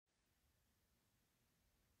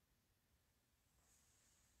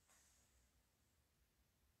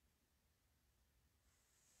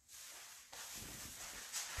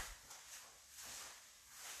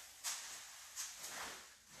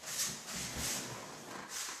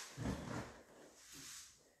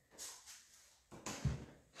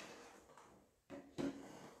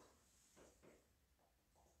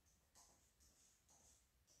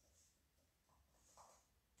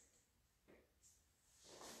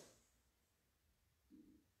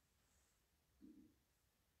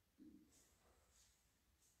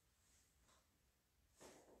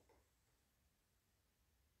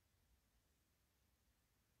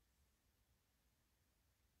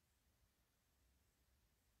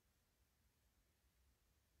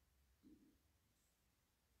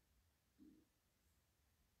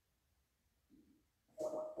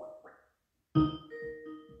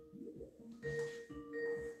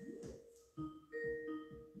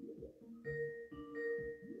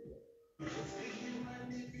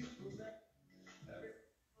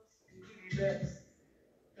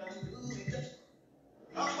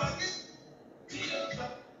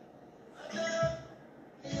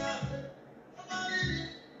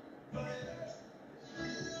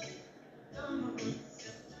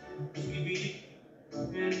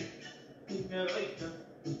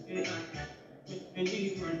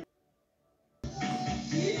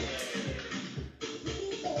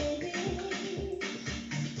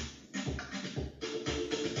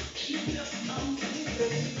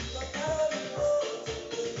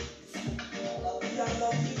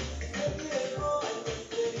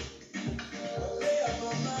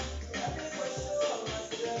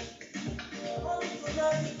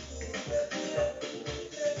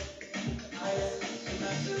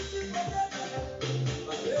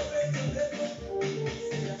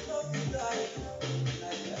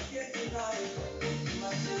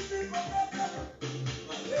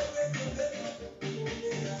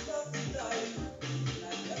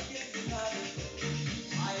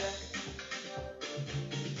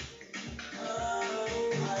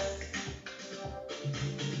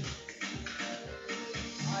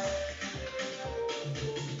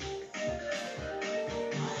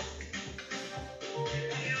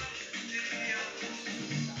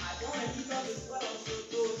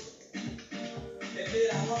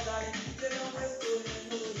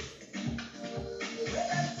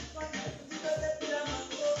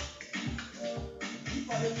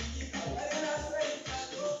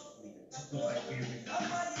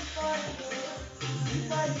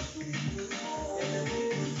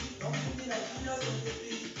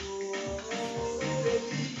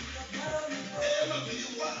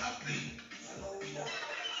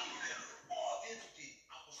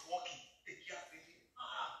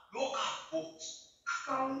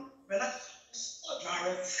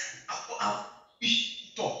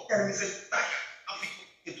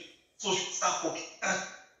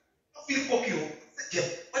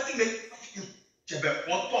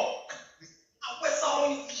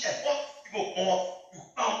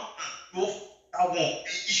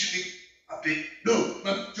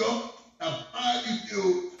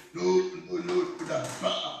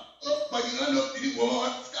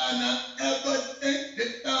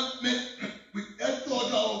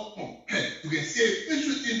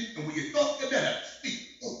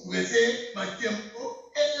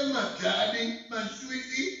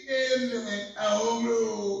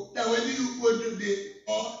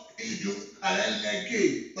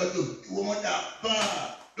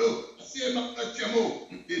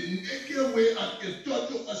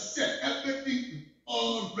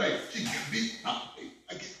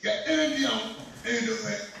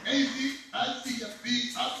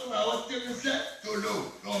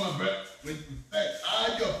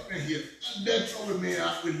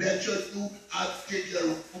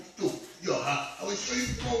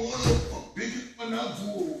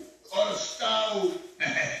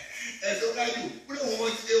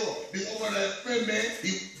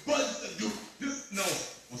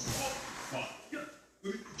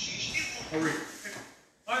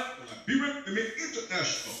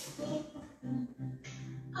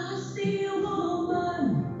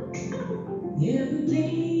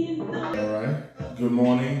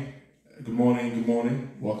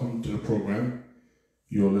Welcome to the program.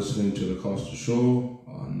 You're listening to the Costa Show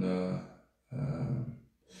on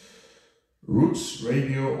Roots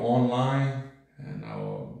Radio Online and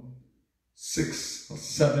our 6 or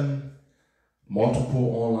 7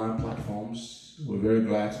 multiple online platforms. We're very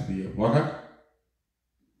glad to be here. Waka?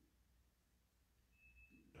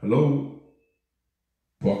 Hello?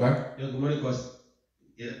 Waka? Yeah, good morning, Costa.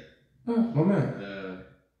 Yeah. Oh, my man.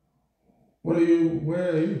 Where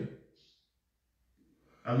are you?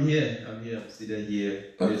 I'm here. I'm sitting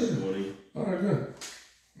here this morning. All right, good.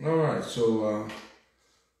 All right, so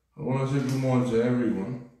I want to say good morning to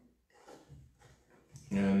everyone.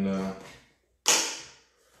 And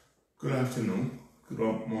good afternoon, good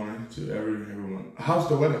morning to everyone. How's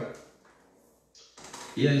the weather?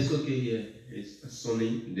 Yeah, it's okay here. It's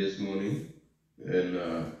sunny this morning. And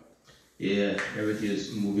yeah, everything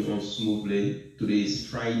is moving on smoothly. Today is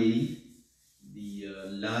Friday, the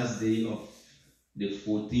last day of the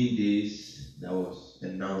 14 days that was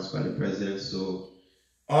announced by the president. So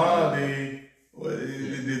the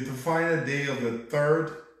final day of the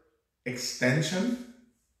third extension.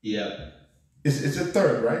 Yeah, it's the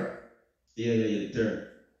third, right? Yeah, third.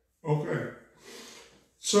 Okay.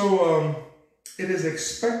 So it is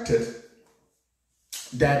expected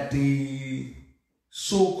that the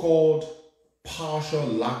so-called partial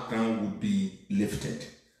lockdown would be lifted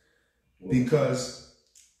because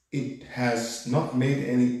it has not made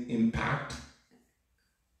any impact,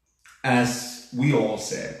 as we all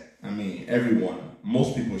said. I mean,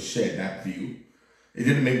 most people shared that view. It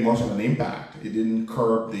didn't make much of an impact. It didn't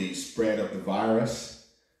curb the spread of the virus.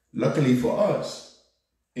 Luckily for us,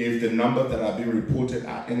 if the numbers that are being reported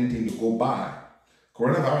are anything to go by,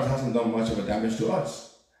 coronavirus hasn't done much of a damage to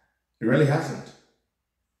us. It really hasn't.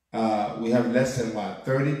 We have less than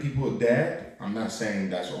 30 people dead. I'm not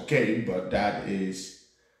saying that's okay, but that is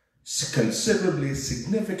considerably,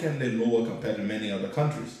 significantly lower compared to many other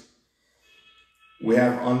countries. We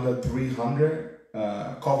have under 300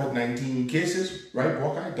 COVID-19 cases, right,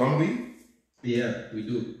 Buckeye? Don't we? Yeah, we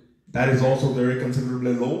do. That is also very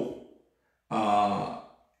considerably low.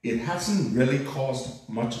 It hasn't really caused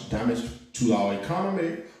much damage to our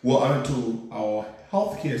economy, to our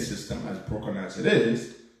healthcare system, as broken as it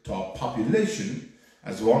is, to our population,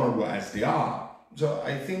 as vulnerable as they are. So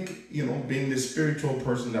I think, being the spiritual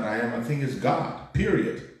person that I am, I think it's God,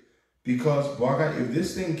 period. Because, Baga, if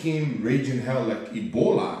this thing came raging hell like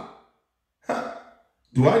Ebola,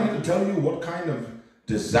 do I need to tell you what kind of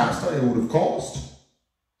disaster it would have caused?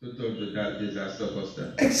 That disaster,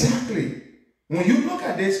 Costa. Exactly. When you look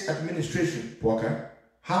at this administration, Baga,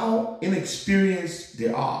 how inexperienced they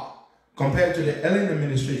are compared to the Ellen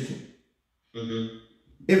administration. Mm-hmm.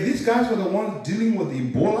 If these guys were the ones dealing with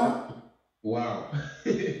Ebola, wow,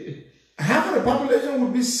 half of the population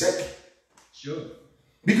would be sick. Sure.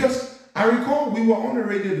 Because I recall we were on the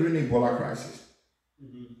radio during the Ebola crisis.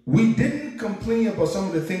 Mm-hmm. We didn't complain about some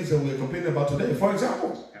of the things that we're complaining about today. For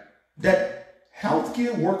example, that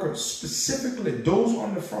healthcare workers, specifically those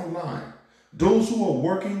on the front line, those who are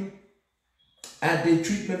working at the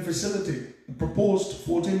treatment facility, proposed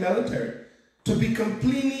 14 military, to be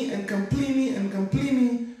complaining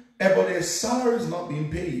about their salaries not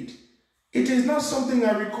being paid. It is not something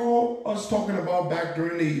I recall us talking about back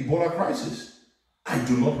during the Ebola crisis. I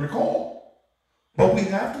do not recall. But we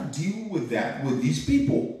have to deal with that with these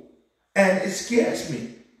people. And it scares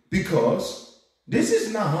me because this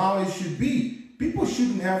is not how it should be. People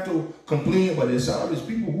shouldn't have to complain about their salaries.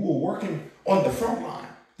 People who are working on the front line,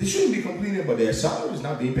 they shouldn't be complaining about their salaries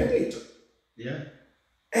not being paid. Yeah.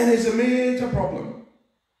 And it's a major problem.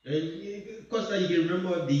 Costa, you can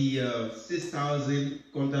remember the 6,000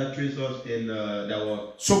 contact tracers that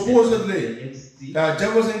were supposedly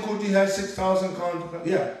Jefferson County has 6,000 contact.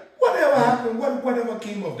 Yeah. Whatever happened? Whatever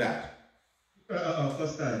came of that?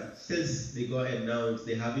 Costa, since they got announced,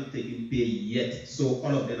 they haven't taken pay yet. So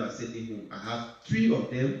all of them are sitting home. I have 3 of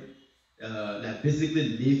them that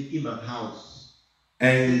basically live in my house.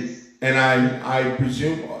 And I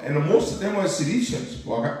presume, and most of them are seditious.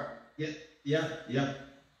 Yeah.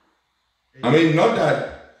 I mean, not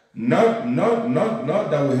that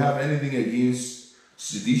we have anything against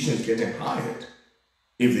seditious getting hired.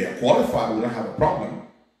 If they are qualified, we don't have a problem.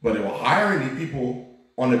 But they were hiring these people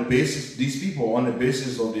on the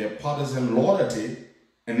basis of their partisan loyalty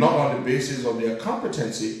and not on the basis of their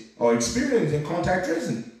competency or experience in contact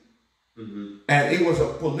tracing. Mm-hmm. And it was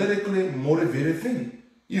a politically motivated thing.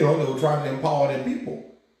 They were trying to empower their people.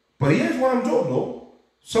 But here's what I'm told, though.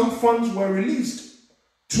 Some funds were released.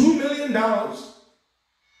 $2 million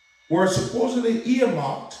were supposedly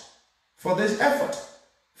earmarked for this effort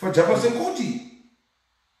for Jefferson County.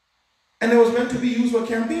 And it was meant to be used for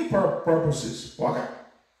campaign purposes. Okay?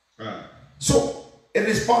 So it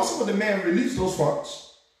is possible the man released those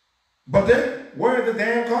funds. But then, where are the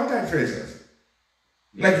damn contact tracers?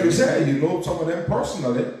 Like you said, some of them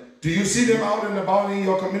personally. Do you see them out and about in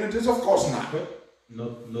your communities? Of course not.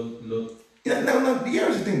 No. Now,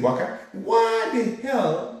 here's the thing, Waka. Why the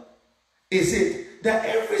hell is it that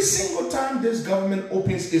every single time this government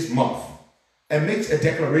opens its mouth and makes a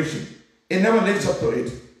declaration, it never lives up to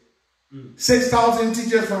it? 6,000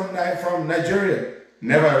 teachers from Nigeria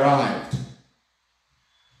never arrived.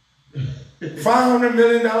 $500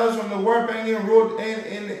 million from the World Bank in road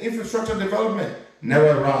and infrastructure development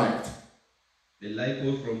never arrived. The light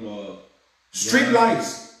goes from street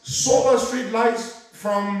lights, solar street lights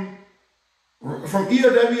from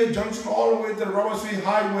EOW Junction all the way to the Robert Street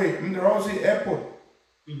Highway, the Robert Street Airport.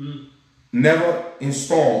 Mm-hmm. Never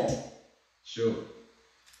installed. Sure.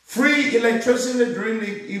 Free electricity during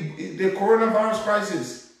the coronavirus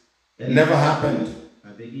crisis. Never happened. I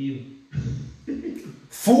beg you.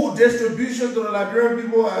 Food distribution to the Liberian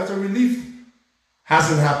people as a relief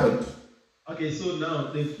hasn't happened. Okay, so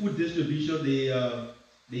now the food distribution, the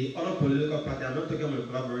other political party, I'm not talking about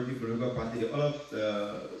collaborative political party, the other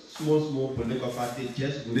small political party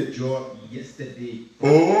just withdrew yesterday.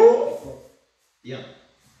 Oh! Yeah.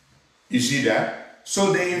 You see that?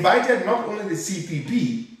 So they invited not only the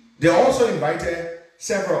CPP, they also invited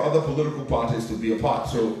several other political parties to be a part.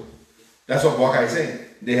 So that's what Waka is saying.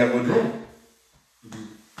 They have withdrawn.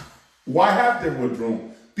 Why have they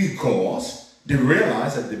withdrawn? Because they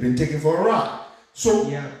realize that they've been taken for a ride. So,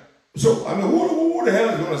 I mean, who the hell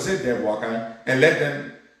is going to sit there, Waka, and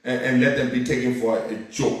let them be taken for a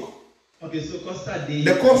joke? Okay, so Costa,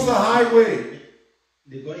 the Costa Highway.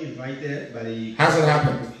 They got invited, but they hasn't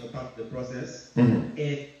happened. The process, and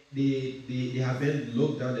they haven't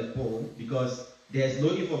looked down the poll because there's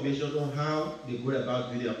no information on how they go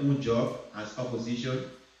about doing their own job as opposition.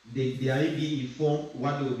 They aren't being informed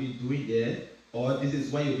what they will be doing there, or this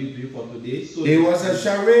is what you'll be doing for today. So it was a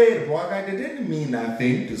charade, boy. They didn't mean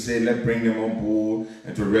nothing to say let's bring them on board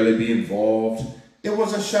and to really be involved. It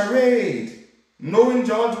was a charade. Knowing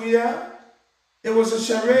George Weah, it was a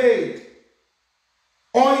charade.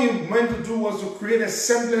 All you meant to do was to create a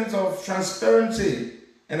semblance of transparency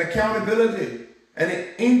and accountability and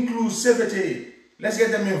inclusivity. Let's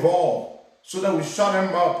get them involved so that we shut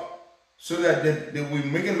them up, so that we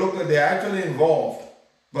make it look like they're actually involved,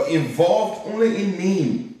 but involved only in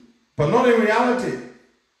name, but not in reality.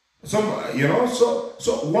 So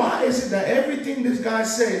why is it that everything this guy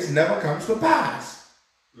says never comes to pass?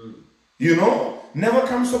 Never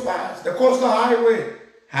comes to pass. The Costa Highway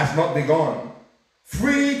has not begun.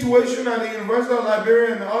 Free tuition at the University of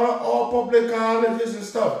Liberia and all public colleges and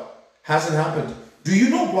stuff hasn't happened. Do you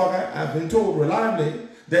know, Blogger, I've been told reliably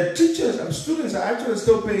that teachers and students are actually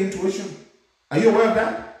still paying tuition. Are you aware of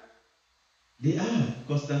that? They are,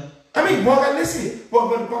 Costa. I mean, Blogger, listen.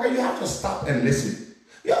 But Blogger, you have to stop and listen.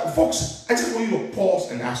 Yeah, folks, I just want you to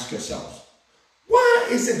pause and ask yourselves, why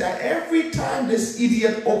is it that every time this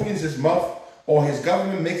idiot opens his mouth or his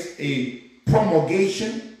government makes a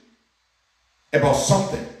promulgation about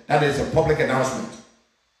something that is a public announcement,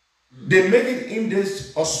 they make it in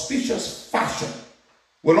this auspicious fashion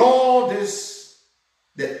with all this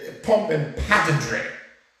the pomp and pageantry?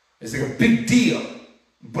 It's like a big deal,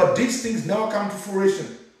 but these things never come to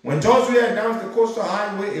fruition. When George Weah announced the Coastal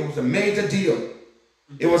Highway, it was a major deal.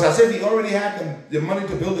 It was as if he already had the money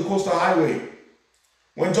to build the Coastal Highway.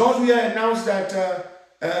 When George Weah announced that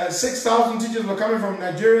 6,000 teachers were coming from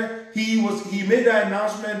Nigeria, he made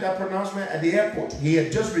that pronouncement at the airport. He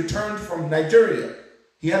had just returned from Nigeria.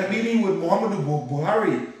 He had a meeting with Muhammadu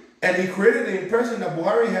Buhari, and he created the impression that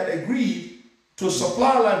Buhari had agreed to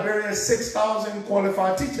supply Liberia 6,000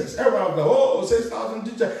 qualified teachers. Everybody was like, 6,000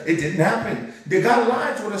 teachers. It didn't happen. The guy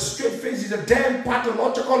lied with a straight face. He's a damn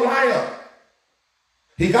pathological liar.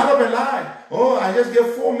 He got up and lied. I just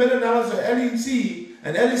gave $4 million to LEC,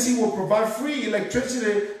 and LEC will provide free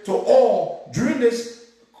electricity to all during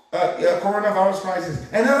this coronavirus crisis.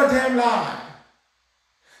 Another damn lie.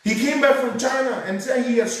 He came back from China and said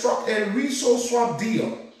he had struck a resource swap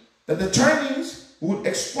deal, that the Chinese would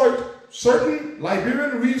exploit certain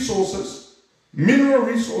Liberian resources, mineral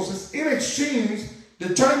resources. In exchange,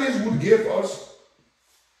 the Chinese would give us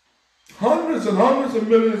hundreds and hundreds of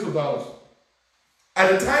millions of dollars.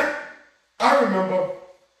 At the time, I remember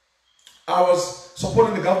I was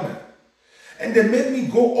supporting the government, and they made me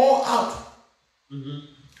go all out.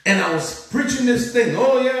 And I was preaching this thing.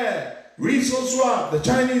 Oh yeah, resource swap. The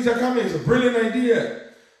Chinese are coming. It's a brilliant idea.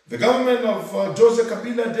 The government of Joseph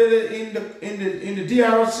Kabila did it in the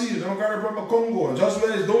DRC, the Democratic Republic of Congo. And just what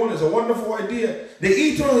it's doing is a wonderful idea. The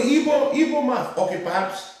Eton and Igbo math. Okay,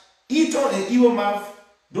 perhaps Eton and Igbo math.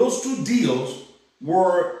 Those two deals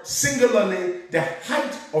were singularly the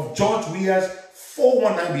height of George Weah's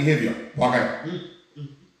 419 behavior. Okay.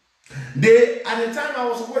 At the time I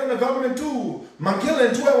was supporting the government too, Mankila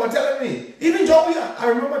and Tue were telling me, even George Weah, I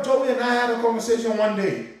remember George Weah and I had a conversation one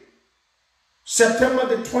day, September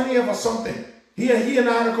the 20th or something. He and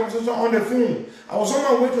I had a conversation on the phone. I was on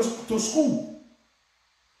my way to school,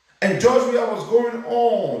 and George Weah was going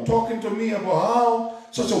on, talking to me about how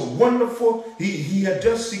such a wonderful, he had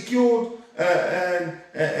just secured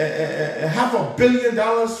 $500 million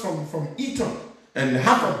from Eton. And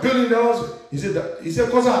 $500 million, he said,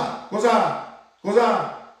 Kosa,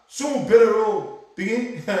 soon Belero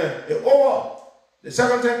begin, over. The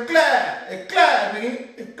second time, Claire,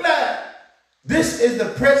 begin, Claire. This is the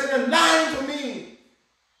president lying to me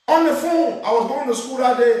on the phone. I was going to school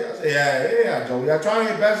that day. I said, yeah, Joe, you're trying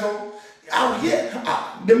your best. Out here,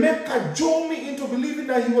 the man cajoled me into believing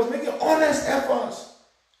that he was making honest efforts.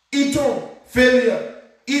 Eton, failure.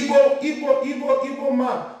 Igbo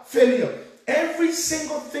man, failure. Every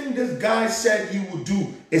single thing this guy said he would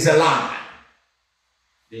do is a lie.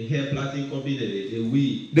 The hair plaiting company, the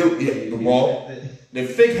weed. The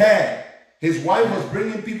fake hair. His wife was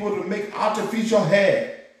bringing people to make artificial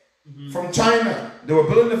hair from China. They were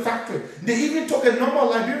building a factory. They even took a number of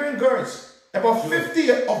Liberian girls, about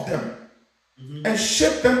 50 of them, and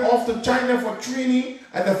shipped them off to China for training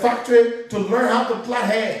at the factory to learn how to plait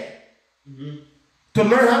hair. To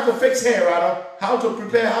learn how to fix hair, rather, how to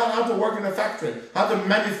prepare, how to work in a factory, how to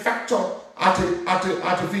manufacture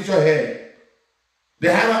artificial hair.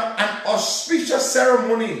 They had an auspicious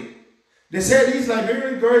ceremony. They said these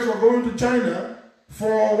Liberian girls were going to China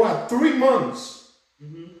for what, 3 months.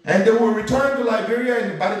 And they will return to Liberia,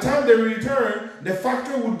 and by the time they return, the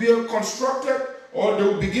factory would be constructed, or they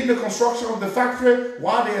will begin the construction of the factory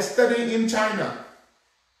while they are studying in China.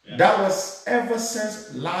 Yeah. That was ever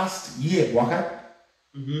since last year.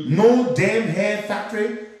 No damn hair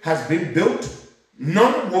factory has been built.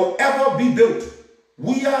 None will ever be built.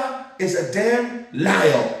 Is a damn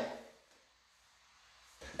liar.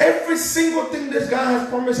 Every single thing this guy has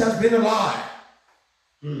promised has been a lie.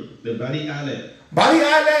 The Bali Island. Bali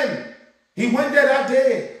Island. He went there that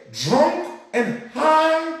day, drunk and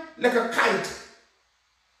high like a kite.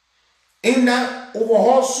 In that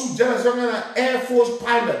overhaul suit, just like an Air Force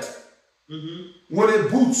pilot, with the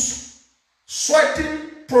boots,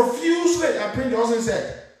 sweating profusely. I Prince Johnson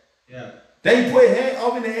said. Yeah. Then he put his hand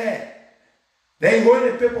up in the air. Then he go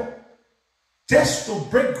in the paper. Just to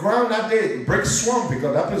break ground that day, break swamp,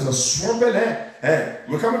 because that place is a swampy land.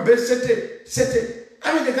 We come and city.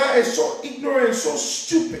 I mean, the guy is so ignorant and so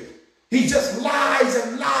stupid. He just lies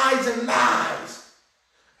and lies and lies.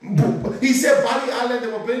 He said Bali Island,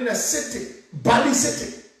 they were building a city, Bali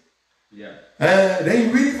City. Yeah. Then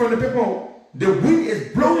you read from the paper, the wind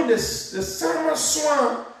is blowing, the summer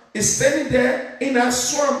swamp is standing there in that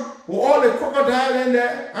swamp with all the crocodile in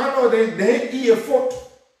there. I don't know, they ain't eat a foot.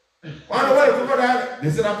 I don't know where the crocodile, they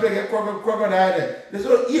said I play a crocodile there. They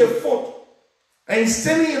said eat a foot. And he's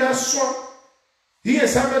standing in that swamp. He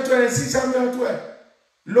is Samuel 12 and see Samuel 12.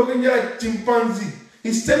 Looking like chimpanzee.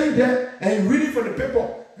 He's standing there and reading from the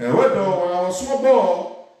paper. And when I was small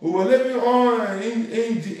boy, we were living on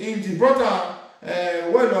in Gibraltar,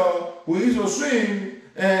 we used to swim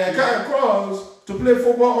and come across to play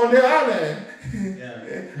football on the island.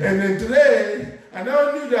 Yeah. And then today, I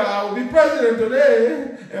never knew that I would be president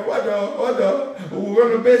today. And we're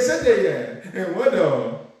going to be city here. And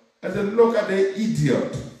I said, look at the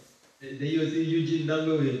idiot. They use Eugene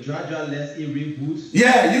number with less in reboost.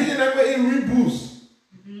 Yeah, Eugene number in reboost.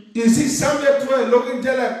 You see Samuel 12 looking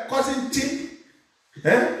there like cousin Tim.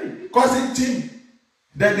 Cousin Tim.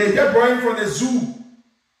 That they get brought from the zoo.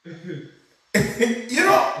 You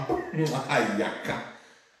know?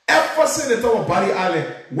 Ever since they talk about Bali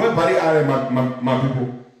Island, where Bali Island, my people?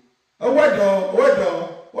 What?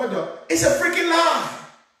 It's a freaking lie.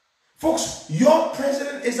 Folks, your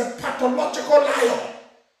president is a pathological liar.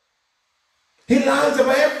 He lies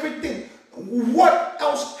about everything. What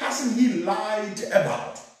else hasn't he lied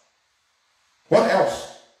about? What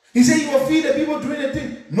else? He said he will feed the people doing the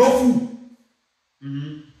thing. No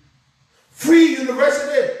food. Free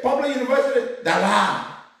university, public university, the lie.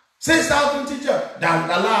 6,000 teachers, the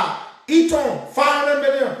lie. Eton, 500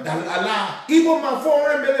 million, the lie. Iboma,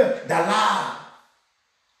 400 million, the lie.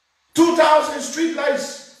 2,000 street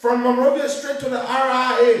lights from Monrovia straight to the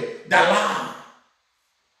RIA, the lie.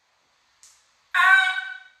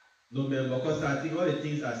 No, man, because I think all the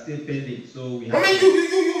things are still pending. So we have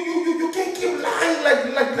you can't keep lying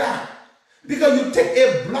like that. Because you take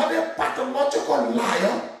a bloody pathological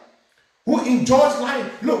liar who enjoys lying.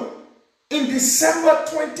 Look, in December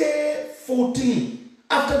 2014,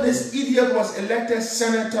 after this idiot was elected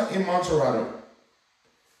senator in Monrovia,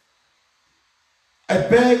 I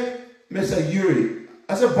begged Mr. Yuri.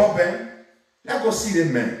 I said, Bob, man, let's go see this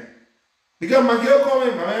man. Because my girl called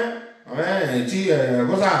me, my man.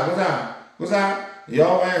 What's that?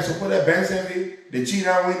 Y'all man support that Benson, the cheat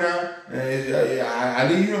now winner. I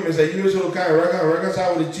leave you, Mr. You so kind of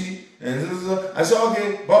reconcile with the cheat. And I said,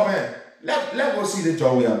 okay, Bob man, let go see the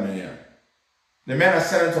job we have man. The man is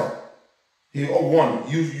senator. He won.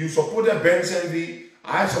 You supported Benson V.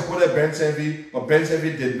 I supported Benson V, but Benson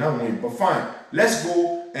V did not win. But fine, let's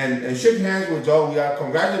go and shake hands with Joe. We are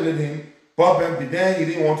congratulating him. Bob Ben, then he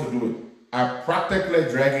didn't want to do it. I practically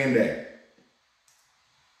dragged him there.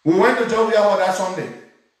 We went to Jovia Hall that Sunday.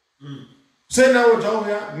 Sitting down with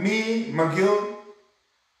Jovia, me, McGill,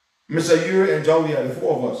 Mr. Yuri, and Jovia, the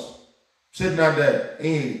four of us. Sitting out there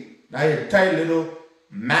in a tiny little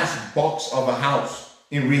mass box of a house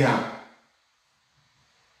in rehab.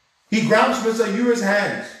 He grabs Mr. Yuri's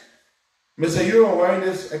hands. Mr. Yuri was wearing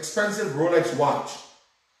this expensive Rolex watch.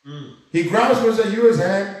 He grabs Mr. Yuri's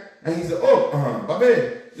hand and he said,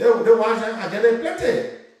 baby, they watch them, I get it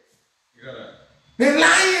plenty. They're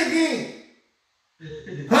lying again.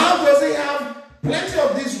 How does he have plenty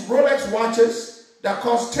of these Rolex watches that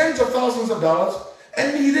cost tens of thousands of dollars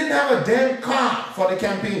and he didn't have a damn car for the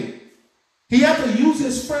campaign? He had to use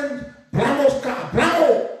his friend Blamo's car.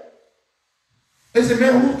 Blamo! It's the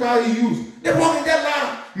man whose car he used. They walk in that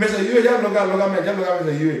line. Mr. Yue, just look at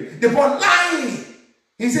Mr. Yue. They bought lying.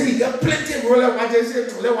 He said he got plenty of roller watches. He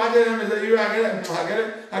said, watch it, Mr. Yue, I get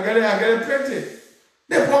it plenty.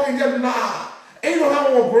 They walk in that line. Ain't no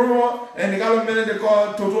how one grow up and they got a minute they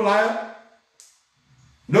call total liar.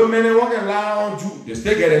 No man they walk and lie on Jew. They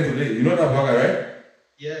still get into today. You know that blogger, right?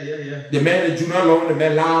 Yeah. The man the Jew not long, the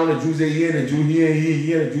man lie on the Jew say here, the Jew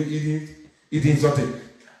here, the Jew eating something.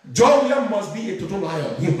 John William must be a total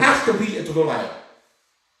liar. He has to be a total liar.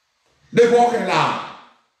 They walk and lie.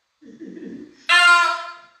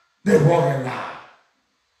 They walk and lie.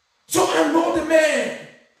 So I know the man.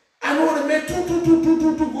 Too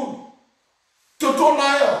good. Total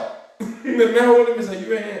liar. The man holding me say,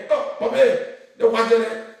 you ain't here. Oh, Bobby. They watching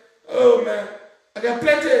it. Oh, man. I got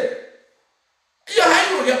plenty. Yeah, how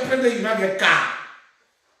you gonna get plenty? You not get car.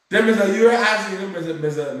 Then Mr. Yuri asking him,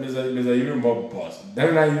 Mr. Yuri Bob boss.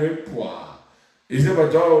 Then I Yuri poor. He said,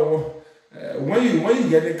 but Joe, when you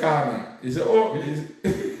get the car, man, he said, oh,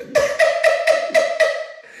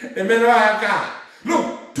 the man never had a car.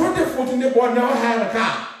 Look, 2014, the boy never had a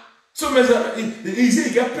car. So Mr. He said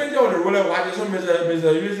he got plenty of the roller watches. So Mr.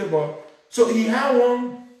 Yuri said, boy, so he had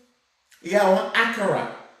one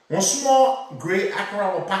Acura. One small gray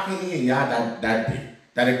Acura was parking in a yard that day.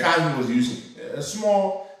 That the car he was using. A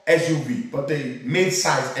small SUV, but the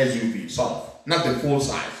mid-size SUV, sort of. Not the full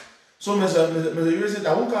size. So Mr. Yuri said,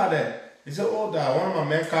 that one car there. He said, oh, that one of my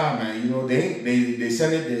men car, man. You know, they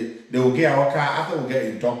send it, they will get our car after we get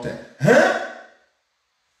inducted. Huh?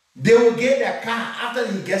 They will get their car after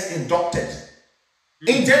he gets inducted.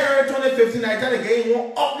 In January 2015, I tell the game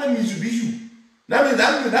one ugly Mitsubishi. That means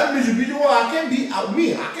that Mitsubishi, well, I can be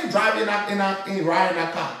me. I can drive ride in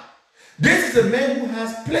that car. This is a man who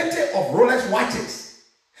has plenty of Rolex watches,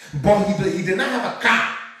 but he did not have a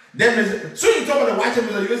car. Then so you talk about the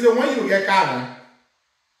watches, you say when you get car now.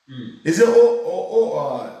 He said,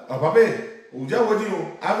 Papa,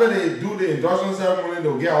 after they do the induction ceremony,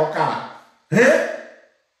 they'll get our car. Huh?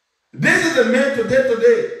 This is the man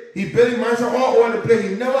today. He paid himself all over the place.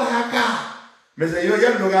 He never had a car. I say, yo,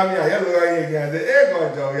 look at me. I say, hey,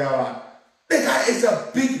 God, the guy is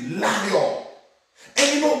a big liar. And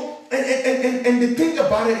you know, and the thing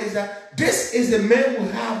about it is that this is the man we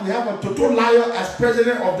have a total liar as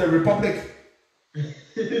president of the republic.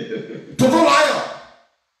 Total liar.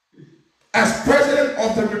 As president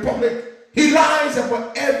of the republic. He lies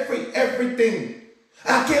about everything.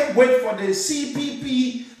 I can't wait for the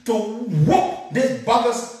CPP to whoop this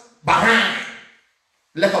bugger's behind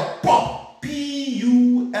like a pop.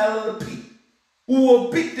 P-U-L-P. Who will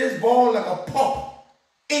beat this ball like a pop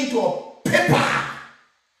into a paper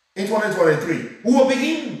in 2023. Who will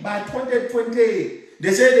begin by 2020.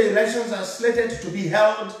 They say the elections are slated to be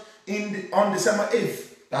held on December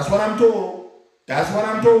 8th. That's what I'm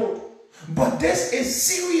told. But this is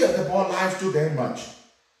serious. The ball lies too damn much.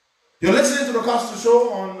 You're listening to the Costa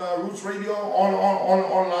Show on Roots Radio,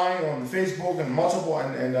 online, on Facebook, and multiple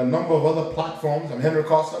and a number of other platforms. I'm Henry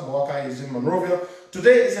Costa. Boakai is in Monrovia.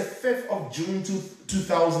 Today is the 5th of June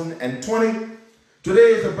 2020. Today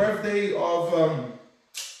is the birthday of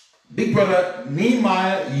Big Brother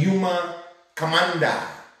Nehemiah Yuma Kamanda.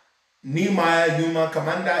 Nehemiah Yuma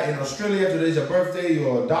Kamanda in Australia. Today is your birthday.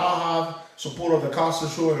 You're a diehard supporter of the Costa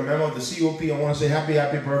Show and a member of the COP. I want to say happy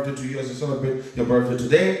birthday to you as you celebrate your birthday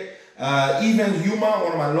today. Evans Yuma,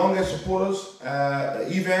 one of my longest supporters.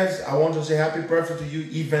 Evans, I want to say happy birthday to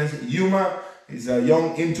you, Evans Yuma. He's a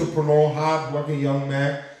young entrepreneur, hard-working young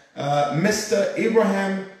man. Mr.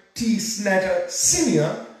 Abraham T. Snetter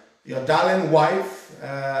Sr., your darling wife,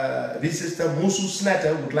 this sister Musu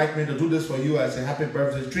Snetter would like me to do this for you as a happy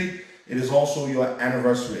birthday treat. It is also your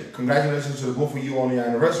anniversary. Congratulations to both of you on your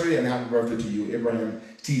anniversary and happy birthday to you, Abraham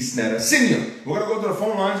T. Snetter Sr. We're going to go to the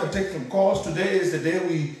phone lines and take some calls. Today is the day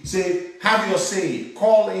we say, have your say.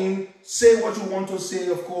 Call in, say what you want to say,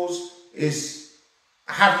 of course, is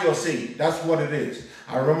have your say. That's what it is.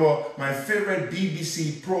 I remember my favorite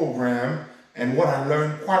BBC program and what I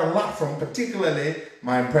learned quite a lot from, particularly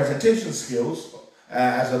my presentation skills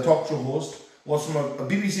as a talk show host, was from a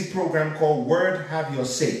BBC program called Word Have Your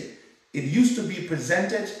Say. It used to be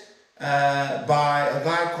presented by a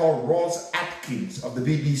guy called Ross Atkins of the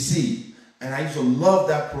BBC. And I used to love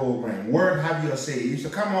that program, Word Have Your Say. It used to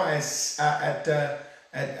come on at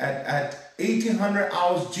 1800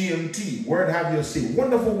 hours GMT, Word Have Your Say.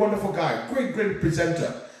 Wonderful, wonderful guy, great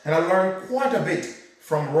presenter. And I learned quite a bit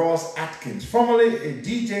from Ross Atkins. Formerly a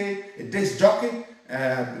DJ, a disc jockey,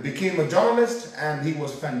 became a journalist, and he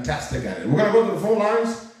was fantastic at it. We're going to go to the phone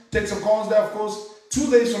lines, take some calls there, of course. 2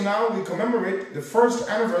 days from now, we commemorate the first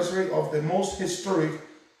anniversary of the most historic,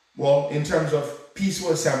 well, in terms of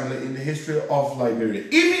peaceful assembly in the history of Liberia.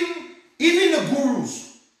 Even the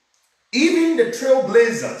gurus, even the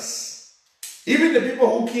trailblazers, even the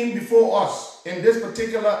people who came before us in this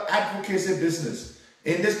particular advocacy business,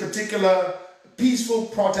 in this particular peaceful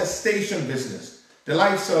protestation business, the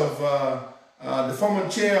likes of the former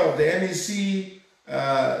chair of the NEC,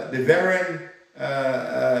 the Veteran,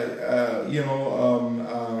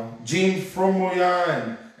 Jean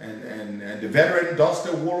Fromoya, and the Veteran Dusty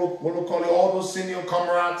Wolokoli, all those senior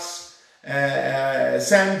comrades,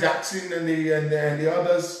 Sam Jackson and the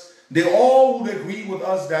others, they all would agree with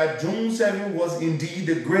us that June 7 was indeed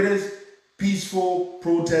the greatest peaceful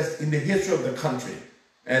protest in the history of the country.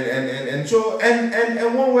 And so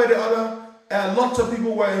one way or the other, lots of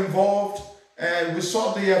people were involved, and we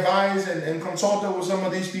sought the advice and consulted with some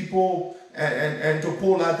of these people and to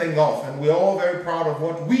pull that thing off. And we're all very proud of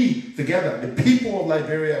what we, together, the people of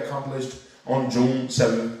Liberia, accomplished on June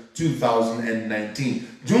 7, 2019.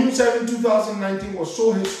 June 7, 2019 was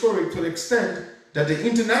so historic to the extent that the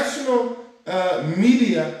international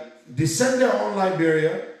media descended on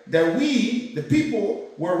Liberia, that we, the people,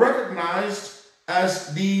 were recognized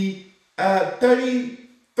as the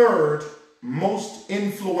 33rd most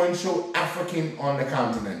influential African on the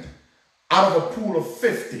continent, out of a pool of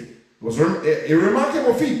 50. It was a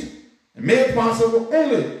remarkable feat, made possible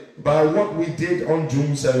only by what we did on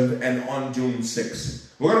June 7th and on June 6th.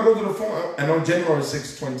 We're going to go to the phone, and on January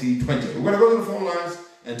 6, 2020. We're going to go to the phone lines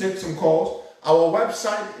and take some calls. Our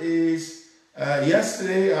website is,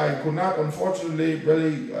 yesterday I could not, unfortunately,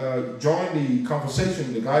 really join the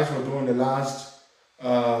conversation. The guys were doing the last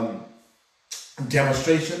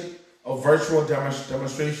demonstration, a virtual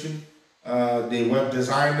demonstration. The web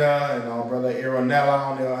designer and our brother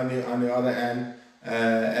Aaronella on the other end,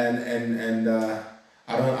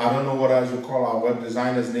 I don't know what I should call our web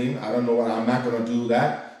designer's name. I don't know what, I'm not going to do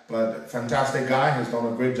that, but fantastic guy, has done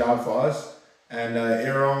a great job for us. And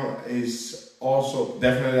Aaron is also,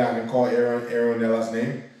 definitely I can call Aaronella's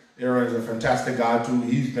name. Aaron is a fantastic guy too.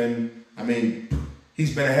 He's been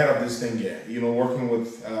ahead of this thing here, working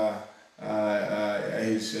with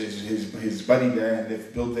his buddy there, and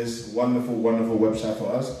they've built this wonderful website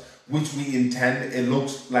for us, which we intend, it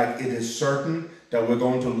looks like it is certain that we're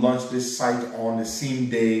going to launch this site on the same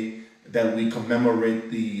day that we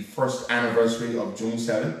commemorate the first anniversary of June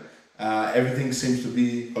 7th. Everything seems to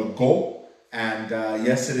be a go, and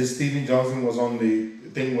yesterday Stephen Johnson was on the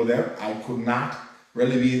thing with them. I could not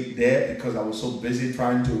really be there because I was so busy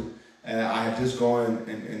trying to I had just gone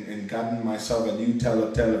and gotten myself a new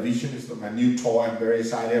television. It's my new toy. I'm very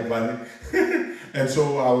excited about it. And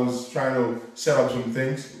so I was trying to set up some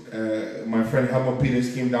things. My friend Helmut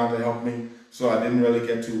Peters came down to help me, so I didn't really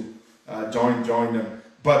get to join them.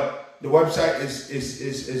 But the website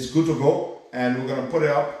is good to go, and we're going to put it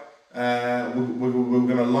up. We're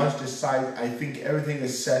going to launch this site. I think everything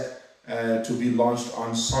is set to be launched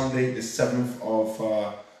on Sunday, the 7th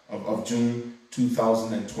of June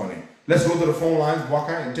 2020. Let's go to the phone lines,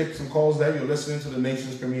 Waka, and take some calls there. You're listening to the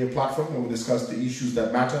nation's premier platform where we discuss the issues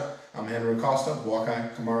that matter. I'm Henry Costa. Waka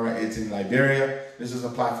Kamara is in Liberia. This is a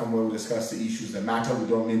platform where we discuss the issues that matter. We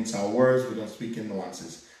don't mince our words. We don't speak in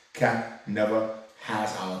nuances. Cat never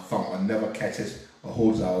has our thumb, or never catches or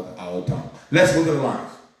holds out our tongue. Let's go to the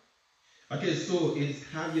lines. Okay, so it's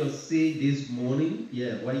have your say this morning.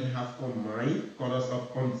 Yeah, what do you have on mind? Call us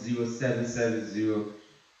up on 0770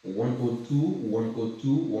 102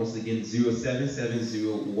 102. Once again,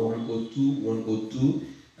 0770 102 102.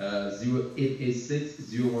 0886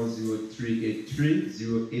 010383,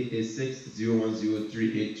 0886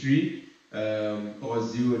 010383, or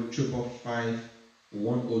 0555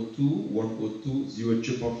 102 102,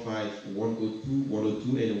 0555 102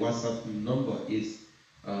 102, and WhatsApp number is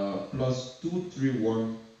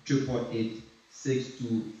 +231 888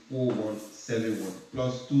 624171,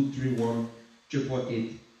 +231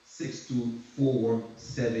 888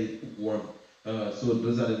 624171. So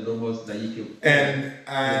those are the numbers that you can. And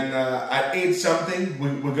at 8 something,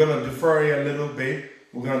 we're gonna defer a little bit.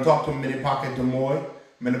 We're gonna talk to Minipaka Dumoy.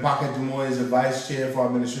 Minipaka Dumoy is the vice chair for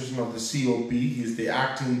administration of the COP. He's the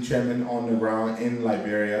acting chairman on the ground in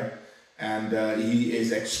Liberia, and he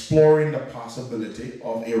is exploring the possibility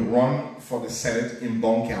of a run for the Senate in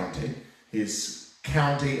Bone County, his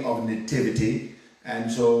county of nativity.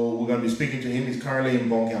 And so we're going to be speaking to him. He's currently in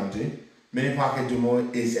Bone County. Minipaka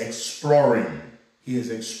Dumoy is exploring. He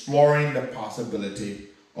is exploring the possibility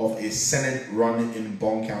of a Senate run in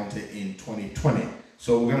Bone County in 2020.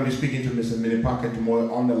 So we're going to be speaking to Mr. Minipaka Dumoy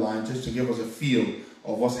on the line just to give us a feel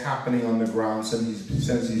of what's happening on the ground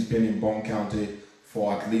since he's been in Bone County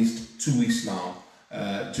for at least 2 weeks now,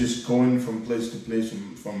 just going from place to place,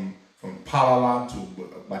 from from Palala to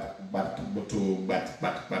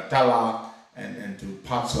Batala and to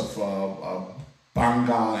parts of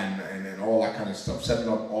Banga and all that kind of stuff, setting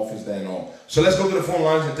up office there and all. So let's go to the phone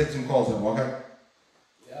lines and take some calls then, okay?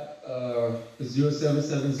 Yep,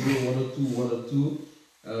 0770-102-102,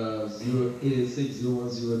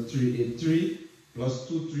 086-010-383, plus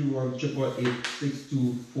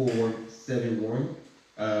 231-888-624171.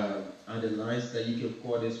 And the lines that you can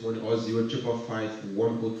call this one or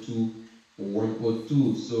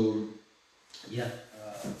 055-102-102. So, yeah,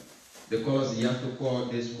 the callers you have to call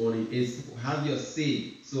this morning is have your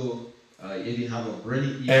say. So, if you have a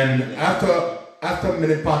burning issue. And after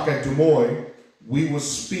Minute Pocket Dumoy, we will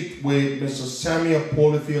speak with Mr. Samuel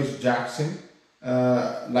Polytheus Jackson,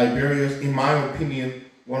 Liberia's, in my opinion,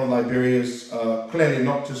 one of Liberia's, clearly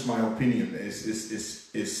not just my opinion, is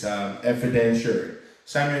evidentiary.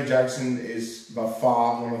 Samuel Jackson is by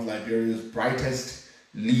far one of Liberia's brightest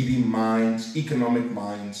leading minds, economic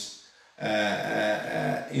minds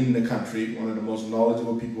in the country, one of the most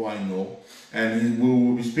knowledgeable people I know. And we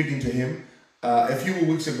will be speaking to him. A few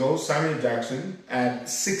weeks ago, Samuel Jackson, at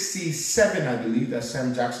 67, I believe, that's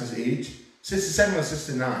Sam Jackson's age, 67 or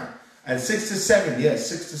 69. At 67, yes,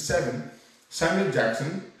 67, Samuel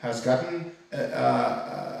Jackson has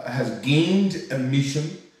gained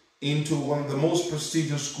admission into one of the most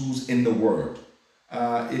prestigious schools in the world.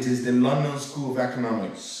 It is the London School of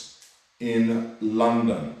Economics in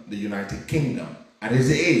London, the United Kingdom, at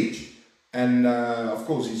his age. And of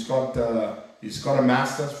course, he's got a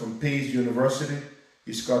master's from Pace University.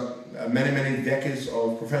 He's got many decades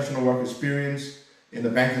of professional work experience in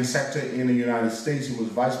the banking sector in the United States. He was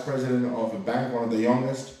vice president of a bank, one of the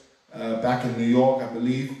youngest, back in New York, I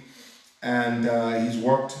believe. And he's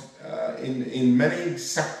worked in many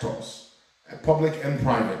sectors, public and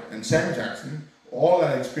private. And Sam Jackson, all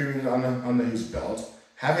that experience under his belt,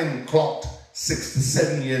 having clocked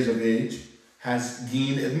 67 years of age, has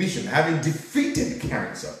gained admission, having defeated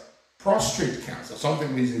cancer, prostate cancer,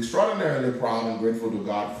 something he's extraordinarily proud and grateful to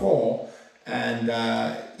God for. And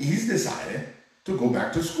he's decided to go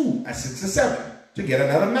back to school at 67 to get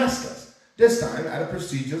another master's, this time at a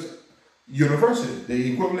prestigious university,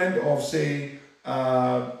 the equivalent of, say,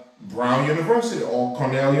 Brown University or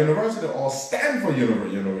Cornell University or Stanford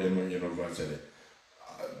University.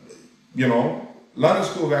 You know, London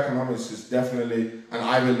School of Economics is definitely an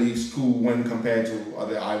Ivy League school when compared to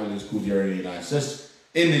other Ivy League schools here in the United States,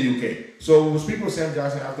 in the UK. So we'll speak with Sam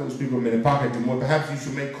Jackson after we speak with Minute Pocket Dumoy. Perhaps you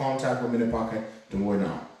should make contact with Minute Pocket Dumoy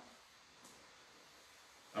now.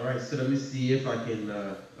 All right, so let me see if I can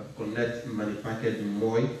connect Minute Pocket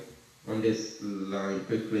Dumoy on this line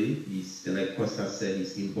quickly. He's, like Costa said,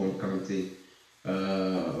 he's in Bon County.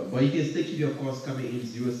 But you can still keep your calls coming in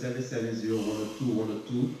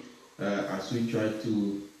 0770-102-102 as we try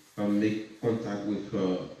to make contact with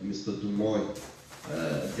Mr. Dumoy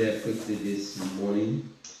there quickly this morning.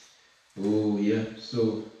 Oh yeah,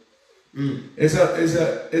 so it's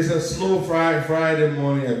a slow Friday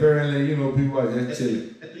morning. Apparently, you know, people are just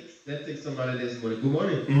chilling. Let's take somebody this morning. Good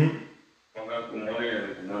morning. Good morning,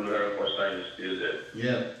 and Monrovia, Costa is still there.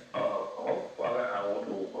 Yeah. Father, I want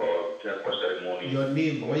to tell Costa this morning. Your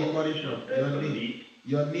name, where you calling from?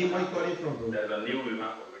 Your name, where you calling from, bro? There's a new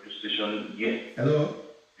remark of registration here. Hello?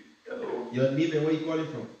 Hello? Your name and where you calling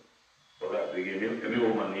from? Father, give me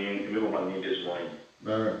my name this morning.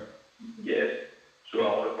 All right. Yes. So I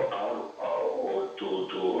want to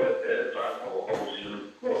drive our opposition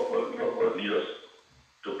leaders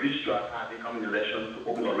to please try hard in coming election to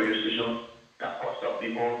open a radio station that costs of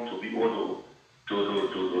people to be able to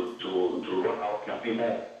run our campaign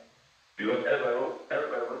home. Because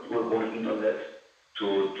everybody wants to go on the internet to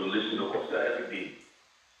listen to Costa every day.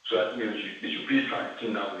 So I think they should please try and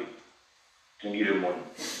think that way. Thank you very much.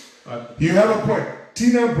 You have a point.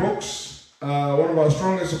 Tina Brooks, one of our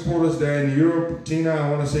strongest supporters there in Europe. Tina, I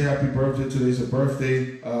want to say happy birthday. Today's her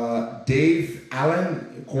birthday. Dave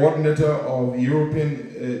Allen, coordinator of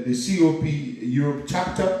the COP Europe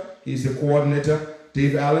chapter. He's the coordinator.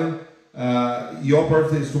 Dave Allen, your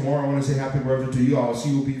birthday is tomorrow. I want to say happy birthday to you, our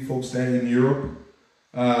COP folks there in Europe.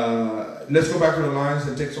 Let's go back to the lines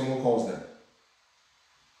and take some more calls then.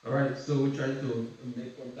 All right, so we're trying to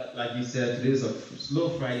make contact. Like you said, today's a slow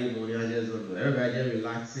Friday morning. I just don't know. Everybody just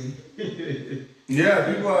relaxing. Yeah,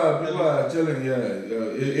 people are chilling. Yeah,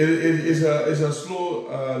 it's a slow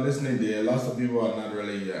listening day. Lots of people are not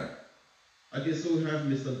really. Yeah. Okay, so we have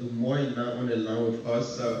Mr. Dumoy now on the line with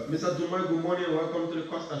us. Mr. Dumoy, good morning and welcome to the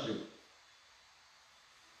Costa Show.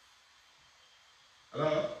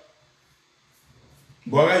 Hello?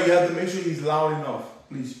 Boy, you have to make sure he's loud enough,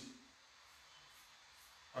 please.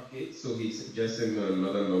 Okay. Okay, so he suggested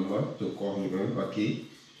another number to call him on. Okay.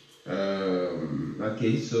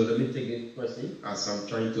 Okay, so let me take it question as I'm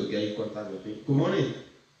trying to get in contact with him. Good morning.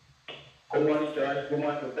 Good morning, George. Good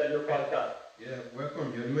morning to Pedro Costa. Yeah,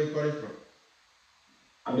 welcome. Where are you calling from?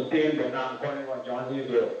 I'm staying, but now I'm calling from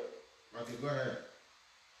Johnsonville. Okay, go ahead.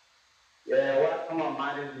 Yeah, what's on my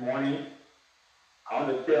mind this morning? I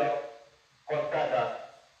want to tell Costa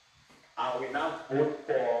that I will not vote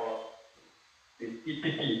for the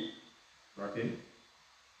CPP. Okay.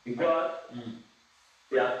 Because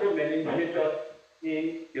there are so many haters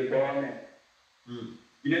in the government.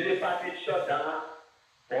 The party shut down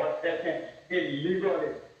for seconds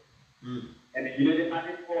illegally. And the Unity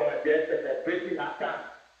Party for their celebrating attack.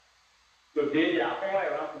 Today they are all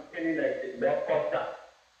around pretending like the Lord Costa.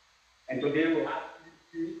 And today we have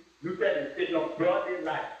to look at the station of broad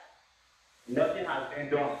daylight. Nothing has been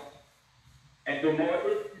done. And tomorrow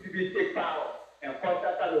this CPP take power. And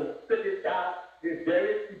Costa will set it down this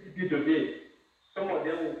very CPP today. Some of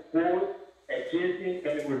them will go against him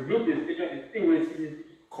and they will look the station and see where CPP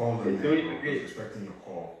Call them is doing now. today. Expecting your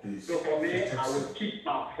call, please. So for me, I will keep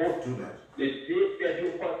my vote. Do that. The day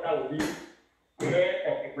Pedro Costa will be head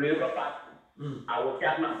of the political party. I will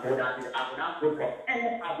get my vote and I will not vote for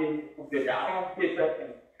any party of their own status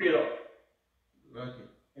and failure. Okay.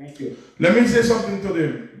 Thank you. Let me say something to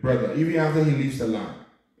the brother, even after he leaves the line.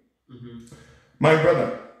 My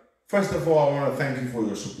brother, first of all, I want to thank you for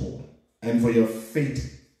your support and for your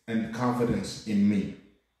faith and confidence in me.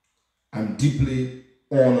 I'm deeply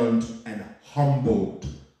honored and humbled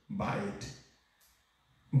by it.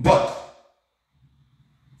 But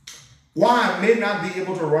while I may not be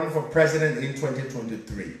able to run for president in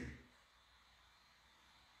 2023,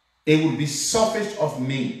 it would be selfish of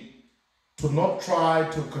me to not try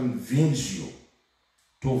to convince you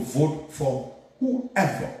to vote for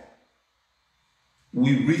whoever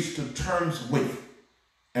we reach to terms with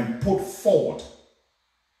and put forward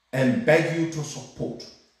and beg you to support.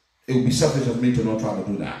 It would be selfish of me to not try to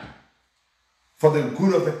do that for the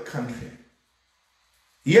good of the country.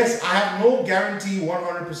 Yes, I have no guarantee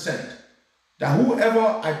 100% that whoever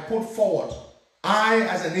I put forward, I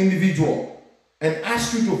as an individual, and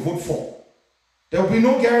ask you to vote for, there will be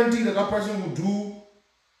no guarantee that that person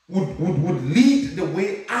would lead the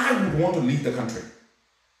way I would want to lead the country.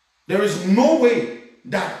 There is no way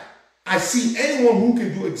that I see anyone who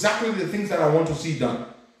can do exactly the things that I want to see done.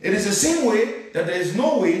 It is the same way that there is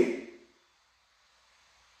no way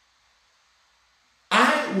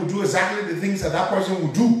I will do exactly the things that that person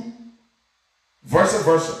will do. Vice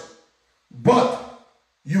versa. But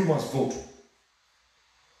you must vote.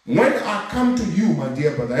 When I come to you, my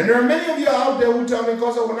dear brother, and there are many of you out there who tell me,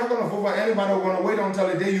 Costa, we're not going to vote for anybody, we're going to wait until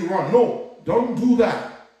the day you run. No, don't do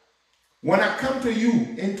that. When I come to you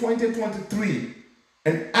in 2023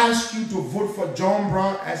 and ask you to vote for John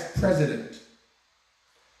Brown as president,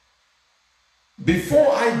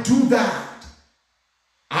 before I do that,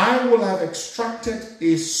 I will have extracted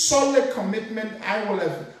a solid commitment. I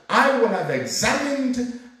will have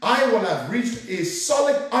examined. I will have reached a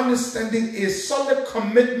solid understanding, a solid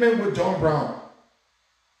commitment with John Brown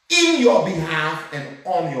in your behalf and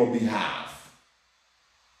on your behalf.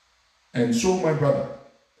 And so, my brother,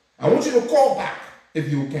 I want you to call back if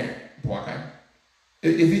you can.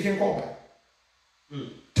 If you can call back.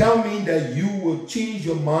 Tell me that you will change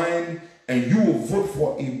your mind and you will vote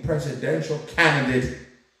for a presidential candidate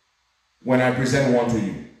when I present one to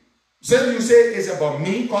you. Since you say it's about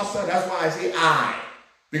me, Costa, that's why I say I.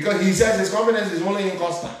 Because he says his confidence is only in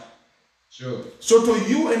Costa. Sure. So to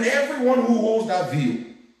you and everyone who holds that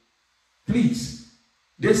view, please,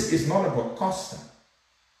 this is not about Costa.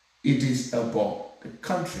 It is about the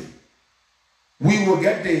country. We will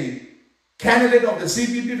get the candidate of the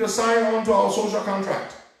CPP to sign on to our social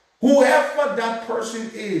contract. Whoever that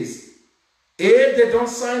person is, if they don't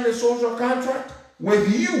sign the social contract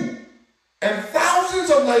with you and thousands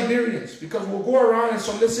of Liberians, because we'll go around and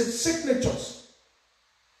solicit signatures.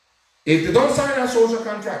 If they don't sign our social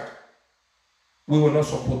contract, we will not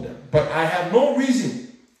support them. But I have no reason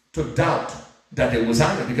to doubt that they will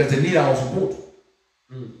sign it because they need our support.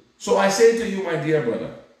 So I say to you, my dear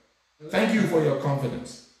brother, thank you for your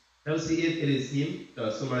confidence. Let's see if it is him.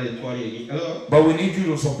 Somebody is calling again. Hello? But we need you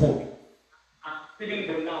to support. I'm speaking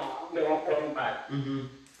to now. I'm the one calling back.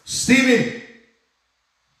 Stephen,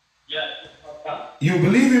 Yes. you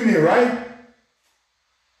believe in me, right?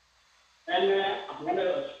 And I'm going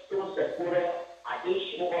to show support. I didn't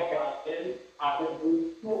show up again. I will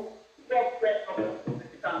do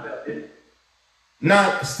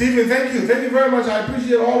Now, Stephen, thank you. Thank you very much. I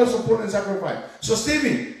appreciate all the support and sacrifice. So,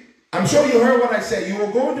 Stephen, I'm sure you heard what I said. You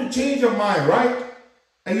were going to change your mind, right?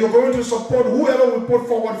 and you're going to support whoever we put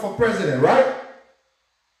forward for president, right?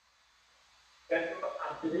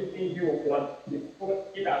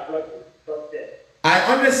 I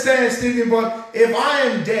understand, Stephen, but if I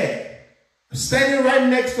am there, standing right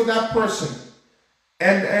next to that person,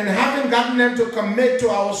 and having gotten them to commit to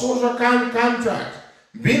our social contract,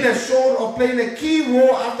 being assured of playing a key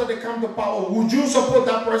role after they come to power, would you support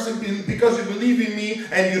that person because you believe in me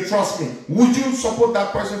and you trust me? Would you support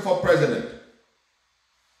that person for president?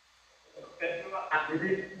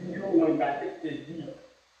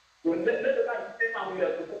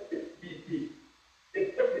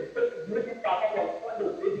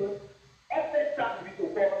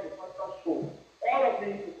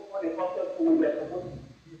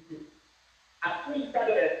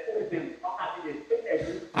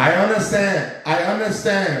 I understand. I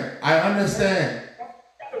understand. I understand.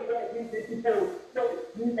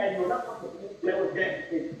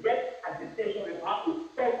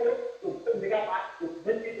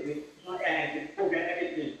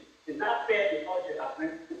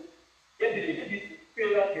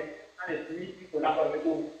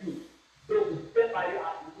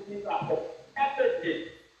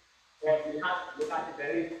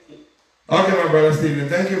 Okay, my brother Stephen,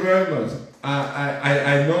 thank you very much.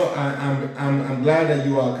 I know I'm glad that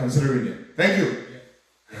you are considering it. Thank you.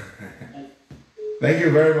 Thank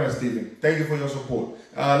you very much, Stephen. Thank you for your support.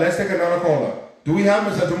 Let's take another caller. Do we have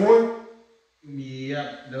Mr. Dumoy?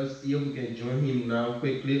 Yeah, let's see if we can join him now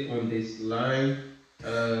quickly on this line.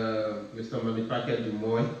 Mr. Manipake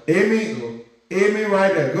Dumoy. Amy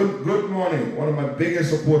Ryder, good morning. One of my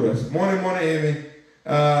biggest supporters. Morning, Amy.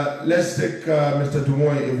 Let's take Mr.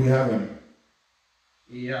 Dumoy if we have him.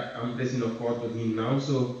 Yeah, I'm placing a call to him now.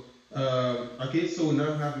 So, okay, so we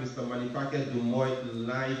now have Mr. Manipake Dumoy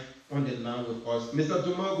live on the line with us. Mr.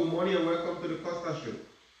 Dumoy, good morning and welcome to the Costa Show.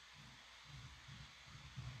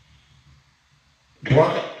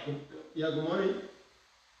 What? Yeah, good morning.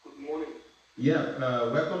 Good morning. Yeah,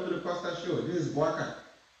 welcome to the Costa Show. This is Boaka.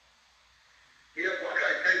 Yeah, Boaka,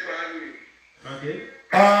 thanks for having me. Okay.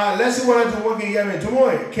 Let's see what I do working here.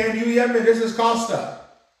 Dumoy, can you hear me? This is Costa.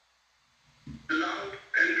 Loud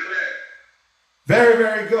and clear. Very,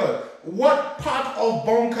 very good. What part of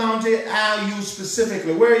Bone County are you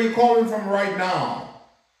specifically? Where are you calling from right now?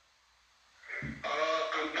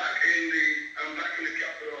 I'm back in the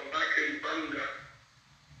capital. I'm back in Banga.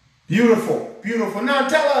 Beautiful, beautiful. Now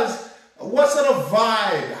tell us, what sort of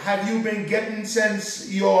vibe have you been getting since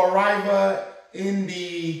your arrival in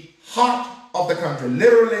the heart of the country?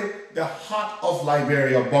 Literally the heart of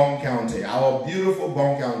Liberia, Bone County, our beautiful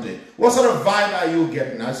Bone County. What sort of vibe are you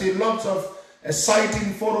getting? I see lots of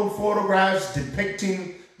exciting photographs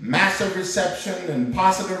depicting massive reception and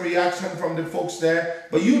positive reaction from the folks there.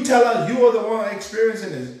 But you tell us, you are the one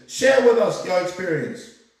experiencing this. Share with us your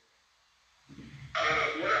experience.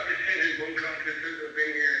 What I've been seeing in Bone County since I've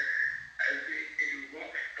been here has been a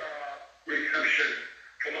rock star reception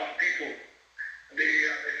from our people. They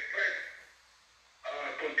have expressed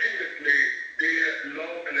continuously their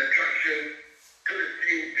love and attraction to the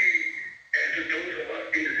COP and to those of us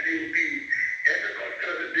in the COP. And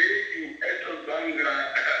because the day you enter Banga,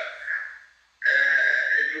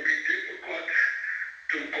 it will be difficult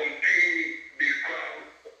to contain the crowd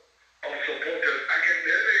of supporters. I can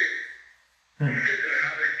barely sit and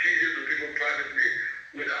have exchanges with people privately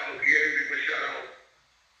without hearing people shout out,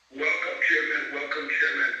 "Welcome, Chairman, welcome,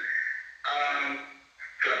 Chairman."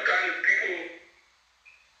 Sometimes people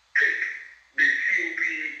take the COP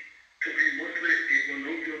to be mostly a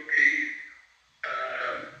Monrovia-based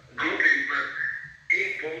grouping, but in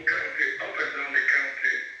Bone County, up and down the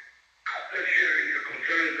county, after sharing your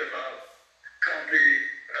concerns about county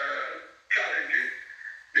challenges,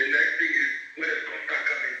 the next thing is, where's Costa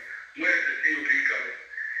coming? Where's the COP coming?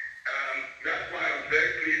 That's why I was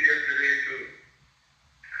very pleased yesterday to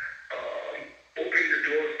open the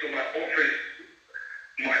doors to my office,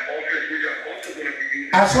 which I'm also going to be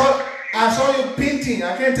using. I saw you painting.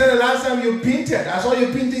 I can't tell the last time you painted. I saw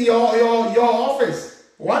you painting your office.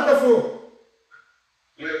 Wonderful.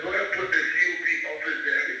 We're going to put the COP office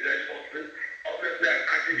there, the Dutch office that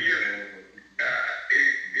I can use.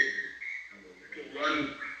 To run,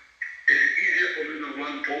 it's easier for me to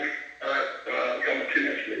run both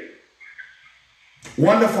simultaneously.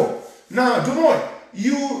 Wonderful. Now, Dumoy,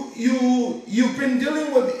 you've been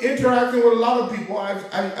dealing with interacting with a lot of people.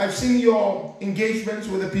 I've seen your engagements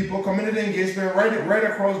with the people, community engagement right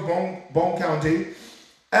across Bone County.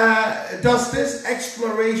 Does this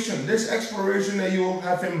exploration that you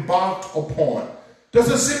have embarked upon, does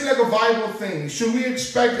it seem like a viable thing? Should we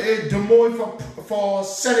expect a Dumoy for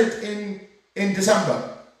Senate in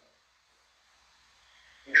December?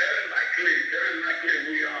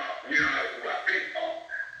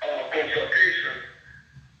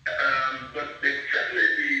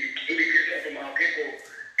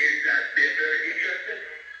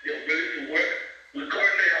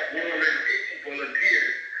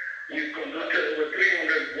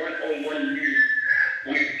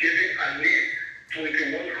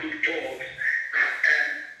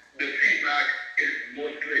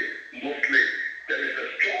 mostly, there is a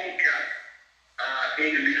strong gap in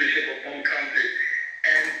the leadership of Bond County.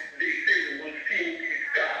 And they say they want COP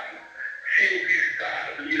style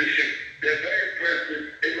leadership. They're very impressed with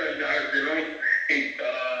Edward Darrell in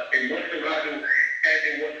Monrovia, and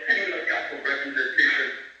they want similar type of representation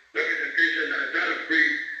that is not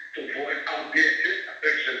afraid to voice out their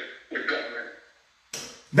disaffection with government.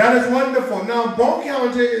 That is wonderful. Now, Bond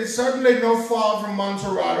County is certainly not far from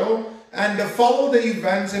Monrovia, and they follow the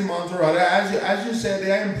events in Monrovia. As you said,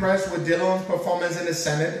 they are impressed with Dillon's performance in the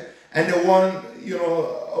Senate, and they want,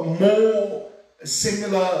 a more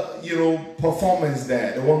similar, performance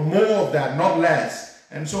there. They want more of that, not less.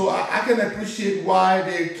 And so I can appreciate why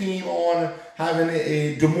they came on having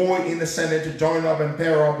a Dumoy in the Senate to join up and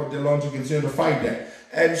pair up with Dillon to continue to fight there.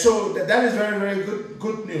 And so that is very, very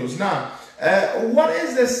good news. Now, what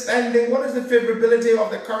is the standing, what is the favorability of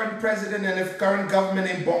the current president and the current government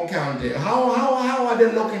in Bond County? How are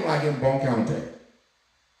they looking like in Bond County?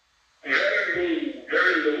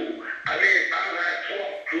 Very low. I mean, I've had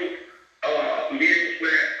 12 group meetings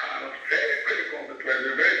where I was very critical of the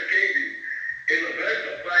president, very scathing. It was very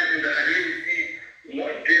surprising that I didn't receive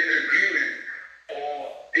one disagreement or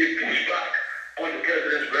a pushback on the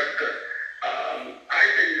president's record. I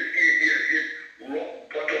think the CAC has hit rock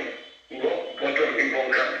bottom in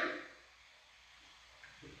Bond County.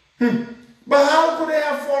 But how could they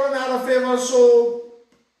have fallen out of favor so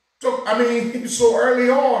early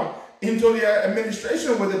on into the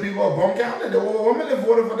administration with the people of Bond County? They overwhelmingly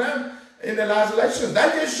voted for them in the last election.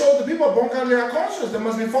 That just shows the people of Bond County are conscious. They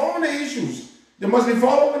must be following the issues.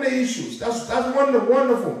 That's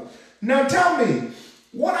wonderful. Now tell me,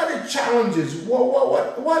 what are the challenges?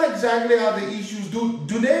 What exactly are the issues?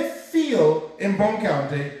 Do they feel in Bond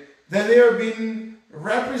County that they are being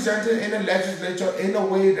represented in the legislature in a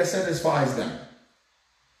way that satisfies them?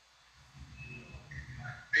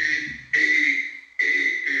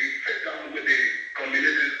 Sit down with the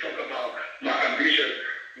community to talk about my ambition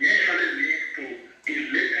usually leads to a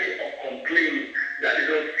little of complaining that they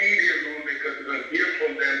don't see their lawmakers, they don't hear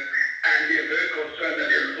from them, and they're very concerned that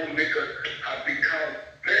their lawmakers have become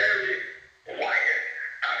very quiet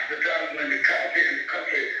at the time when the county and the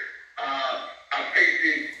country are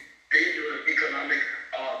facing dangerous economic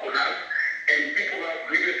collapse, and people have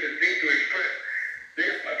grievances to express.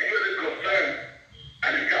 They're particularly concerned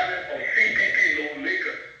at the time of CPP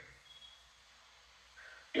lawmakers.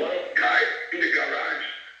 One guy in the garage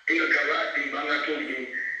in Banga told me,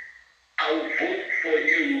 I will vote for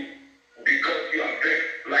you because you are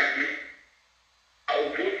vexed like me. I will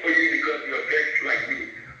vote for you because you are vexed like me.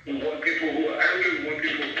 We want people who are angry, we want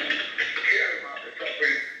people who care about the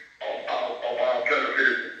suffering of our fellow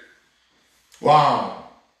citizens. Wow.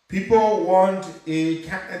 People want a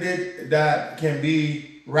candidate that can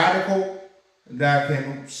be radical, that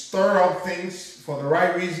can stir up things for the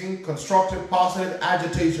right reason, constructive, positive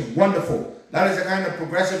agitation. Wonderful. That is the kind of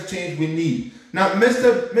progressive change we need. Now,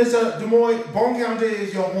 Mr. Dumoy, Bond County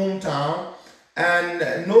is your hometown,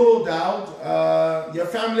 and no doubt your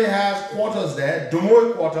family has quarters there,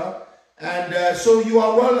 Dumoy Quarter, and so you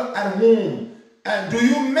are well at home. And do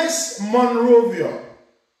you miss Monrovia?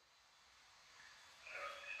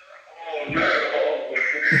 Oh, not at all.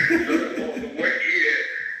 The work here,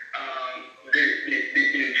 the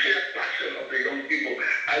sheer passion of the young people.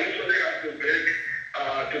 I usually have to beg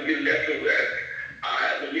to be left to rest. I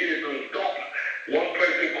have the meeting to stop. One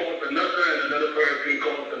person calls another, and another person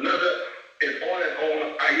calls another. It's on and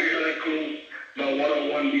on. I usually close my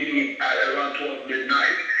one-on-one meeting at around 12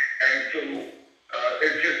 midnight. And so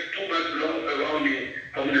it's just too much long around me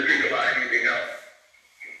for me to think about anything else.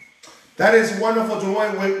 That is wonderful,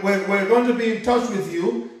 Dumoy. We're going to be in touch with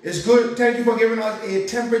you. It's good. Thank you for giving us a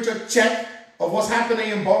temperature check of what's happening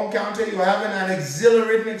in Bond County. You're having an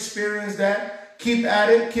exhilarating experience there. Keep at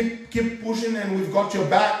it. Keep pushing, and we've got your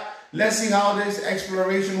back. Let's see how this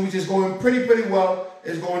exploration, which is going pretty well,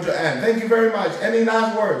 is going to end. Thank you very much. Any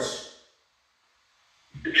last words?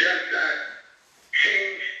 Just that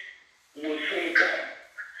change will soon come.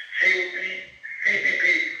 CPP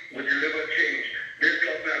will deliver change. This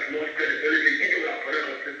government has lost credibility even our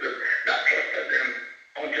political system that trusted them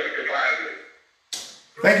unjustifiably.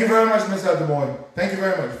 Thank you very much, Mr. Dumoy. Thank you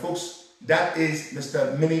very much, folks. That is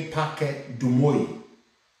Mr. Mini Paquet Dumoy.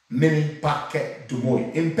 Mini Paquet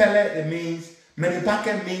Dumoy. In Pele, it means, Mini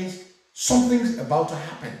Paquet means something's about to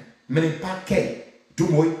happen. Mini Paquet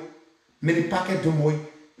Dumoy. Mini Paquet Dumoy.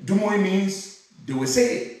 Dumoy means they will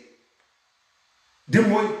say it.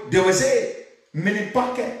 Dumoy, they will say it. Mini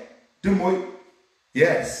Paquet Dumoy.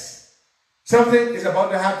 Yes. Something is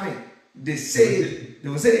about to happen. They say it. They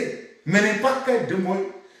will say it. Mini Paquet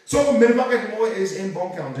Dumoy. So Monrovia is in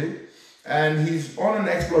Bond County, and he's on an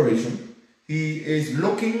exploration. He is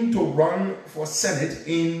looking to run for Senate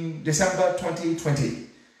in December 2020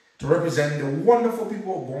 to represent the wonderful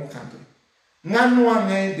people of Bond County.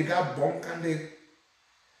 Nganwange diga Bond County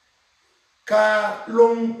ka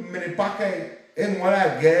long menipake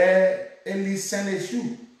engwala ge eli Senate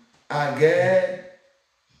shoe age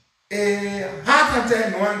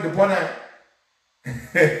hakate nwang de bona.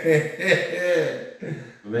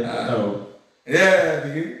 Yeah,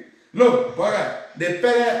 look, the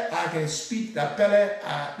pele I can speak. The pele,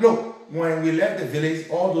 look, when we left the village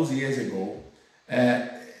all those years ago,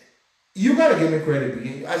 you gotta give me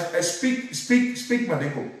credit. I speak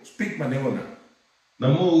Mandingo now.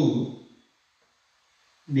 Namu,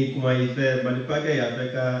 Nikmaife, Manipaka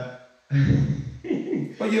Yafeka.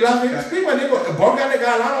 But you laughing? Speak Mandingo. Bongande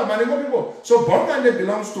got a lot of Mandingo people. So Bongande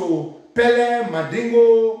belongs to Pele,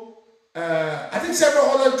 Mandingo. I think several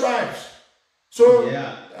other tribes. So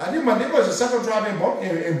yeah. I think Mandingo is the second tribe in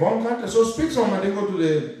Bonkante. So speak some Mandingo to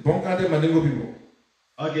the Bonkante Mandingo people.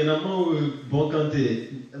 Okay, now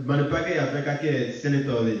Bonkante, Manipake Africa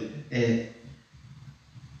Senator,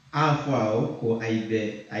 Afwa ko I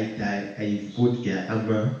vote ke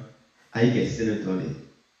ama I get Senator.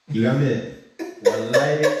 You have me.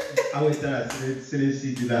 Wallahi, I will tell Senate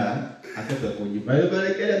city la. I thought when you buy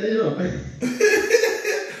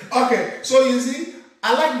Okay, so you see,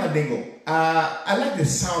 I like Mandingo. I like the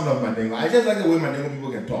sound of Mandingo. I just like the way Mandingo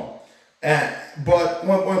people can talk. But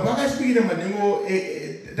when Baka speaking in Mandingo,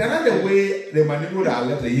 they're not the way the Mandingo that I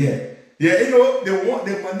left here. Yeah, you know,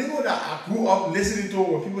 the Mandingo that I grew up listening to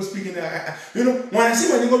when people speaking, you know, when I see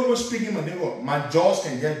Mandingo people speaking Mandingo, my jaws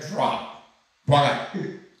can get dropped.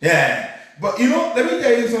 Yeah. But you know, let me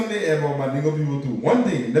tell you something about Mandingo people too. One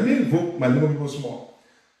thing, let me invoke Mandingo people small.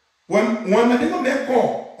 When Mandingo men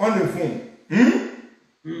call on the phone,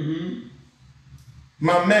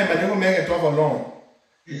 my man Mandingo men can talk alone.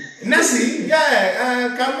 Nasi,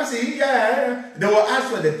 yeah, Kamasi, yeah. They will ask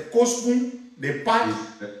for the costume, the pot,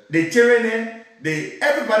 the tyranny,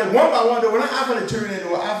 everybody one by one. They will not ask for the tyranny. They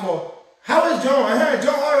will ask for how is John?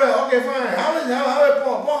 John, all right, okay, fine. How is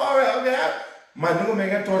Paul? Paul, all right, okay. Mandingo men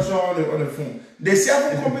can talk on the phone. The cell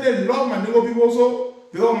phone company love Mandingo people also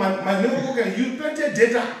because Mandingo people can use plenty of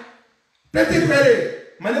data. Plenty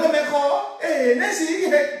credit. Mandingo may call, hey, Nancy,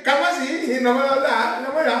 Kamasi,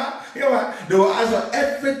 they will ask for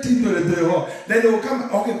everything to the door. Then they will come,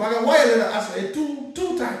 okay, why did I ask for it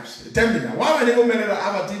two times? Tell me now. Why Mandingo may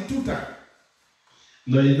have a thing 2 times?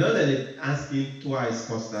 No, it's not that it's asking twice,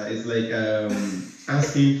 Costa. It's like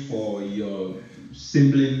asking for your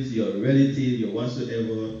siblings, your relative, your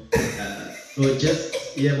whatsoever. So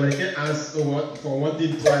just, yeah, but I can't ask for one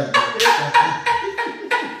thing twice.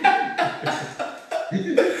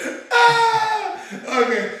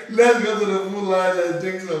 Okay, let's go to the full line and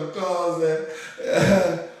take some calls.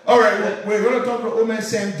 All right, we're going to talk to old man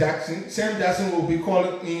Sam Jackson. Sam Jackson will be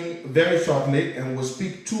calling in very shortly, and we'll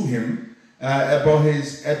speak to him about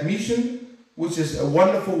his admission, which is a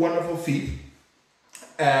wonderful, wonderful feat,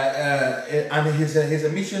 and his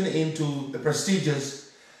admission into the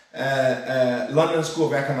prestigious London School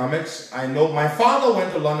of Economics. I know my father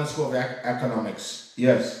went to London School of Economics.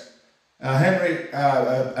 Yes.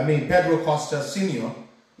 Pedro Costa Sr.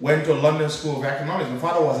 went to London School of Economics. My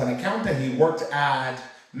father was an accountant. He worked at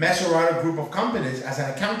Maserati Group of Companies. As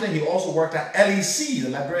an accountant, he also worked at LEC, the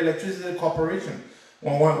Liberia Electricity Corporation.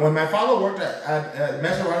 When my father worked at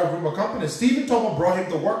Maserati Group of Companies, Stephen Tolbert brought him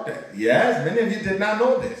to work there. Yes, many of you did not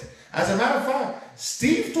know this. As a matter of fact,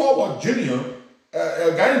 Steve Tolbert Jr.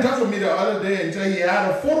 Got in touch with me the other day and said he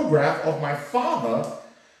had a photograph of my father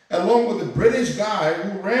along with the British guy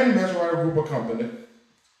who ran Maserati Group of Companies,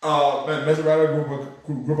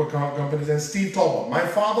 Group of Companies, and Steve Tolbert. My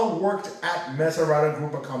father worked at Maserati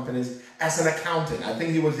Group of Companies as an accountant. I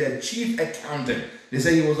think he was their chief accountant. They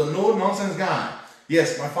say he was a no-nonsense guy.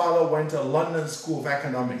 Yes, my father went to London School of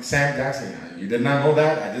Economics. Sam Jackson. You did not know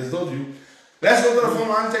that? I just told you. Let's go to the phone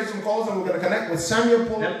line, take some calls, and we're going to connect with Samuel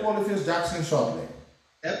Polifius Jackson shortly.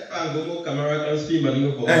 Pagomo camera can speak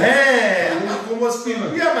Mandingo.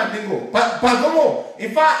 Pagomo,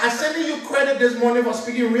 in fact, I sending you credit this morning for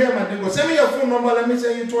speaking real Mandingo. Send me your phone number. Let me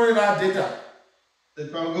send you $20 data.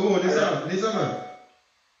 Pagomo, listen, man.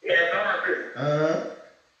 Yeah,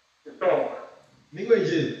 so, Mingo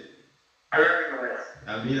J. I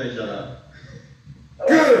Inshallah.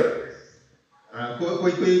 Good.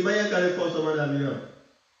 Maya can for someone that you know.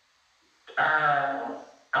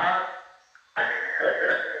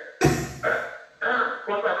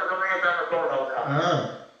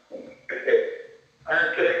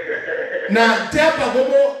 Now, tell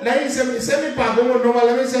Pagomo, now you send me Pagomo number.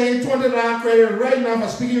 Let me say $20 credit right now for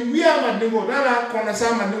speaking. We are Mandingo. That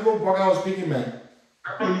Conasa Mandingo Boga was speaking, man.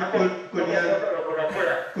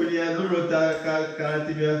 Kunia Lurota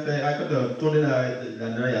Katimia, I could have told it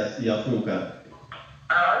that Yafuka.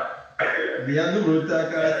 The Anuruta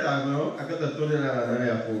Karatano, I could have told it that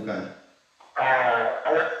Yafuka.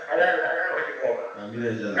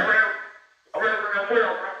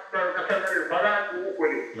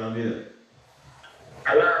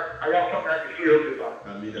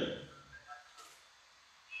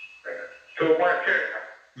 So my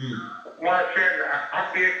friend, I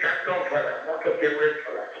feel that don't for that, not to be with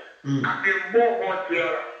for that. I feel more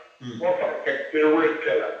clear, more for that, they will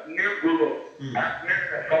tell us. New Google, I need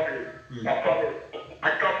a family, a family. I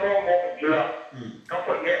come more clear. Don't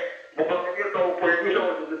forget, but when you go for you,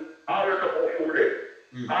 I will come for it.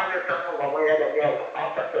 I will come over my other girl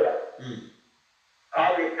after that. I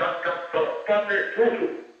will come for family, too.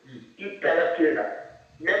 Eat that killer.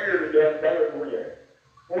 Never again, never again.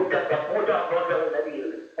 Muda brother nabi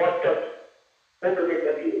otot oto le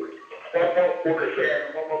nabi oto oto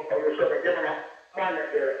share mama payo so be jama mana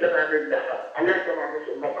jama ni da ala jama ni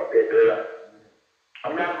so mama pedra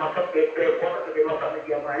amna masa pedra ko to de masa ni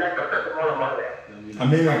jama ala ta ta mala mala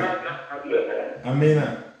amina amina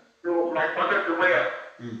so my father to where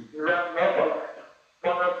na my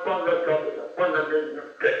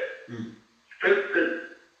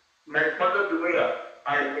father to where I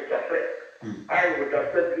make a friend. I would have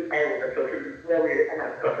said more and I thought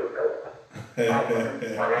it was.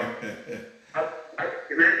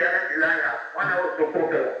 When I was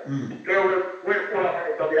supporter, they will pull up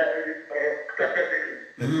and I will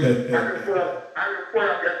pull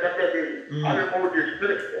up the capacity. I will move this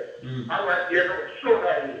place. I was here so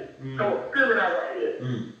so criminal here.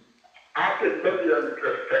 After maybe a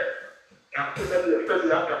respect. After maybe a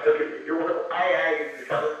study after second, you will I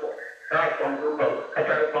decided for. So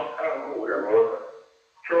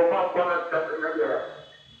my brother said another.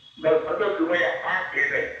 But other way I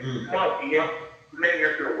did it. More here, many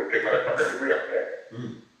years ago, we take another way up there.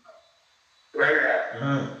 Right.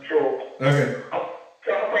 So, okay.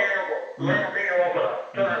 So when I'm being over,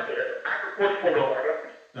 so I said, I can push for the water.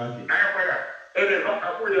 I went up. It is not a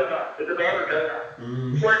real, it's a better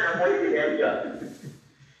than when I'm waiting at you.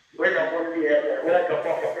 When I'm waiting at you, when I'm going to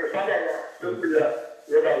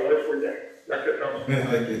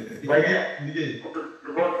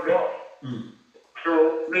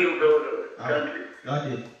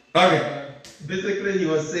Okay. Basically, he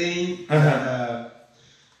was saying that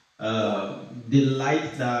the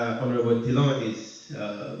light that Honorable Dillon is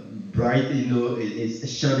bright,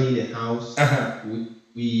 is shining in the house.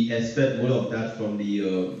 We expect more of that from the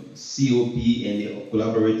COP and the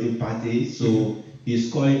collaborating party. So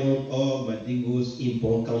he's calling on all Mandingos in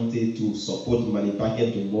Bon County to support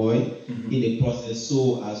Manipaket Dumoy in the process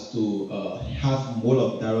so as to have more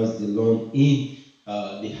of Darius Dillon in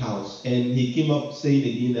the house. And he came up saying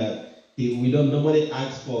again that we don't normally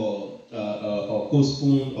ask for a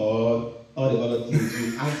co-spoon or all the other things.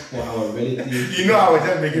 We ask for our relatives. You know, I was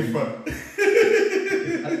just making fun.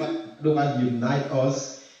 That unite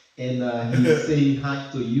us. And he's saying hi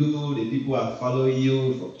to you, the people are following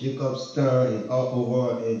you from Jacobstown and all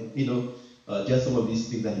over, and just some of these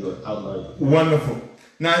things that you outlined. Wonderful.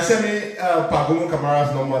 Now send me Pagomo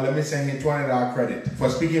Kamara's number. Let me send him $20 credit for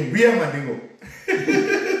speaking real Mandingo.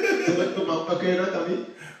 Okay, not me.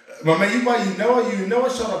 Mama, you never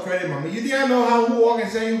short of credit, Mama. You think I know how who walk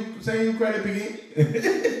and send you credit, Piggy?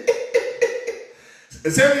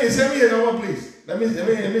 send me the number, please. Let me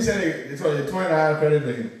send it for the $20 credit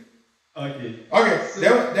to him. Okay. So,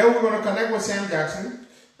 then we're going to connect with Sam Jackson.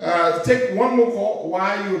 Take one more call.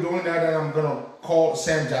 While you're doing that, then I'm going to call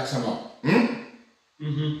Sam Jackson up.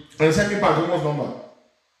 And send me Pagomo's number.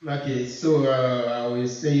 Okay, so I will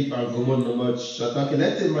say Pagomo number. Okay,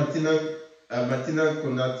 let's say Martina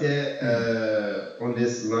Konate on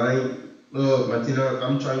this line. Martina,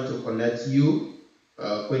 I'm trying to connect you.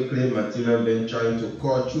 Quickly, Martina been trying to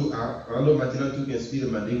call you out. I know Martina too can speak the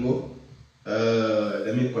Mandingo.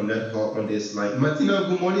 Let me connect her on this line. Martina,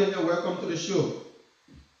 good morning and welcome to the show.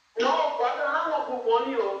 No, but I'm not good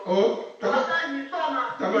morning. Oh,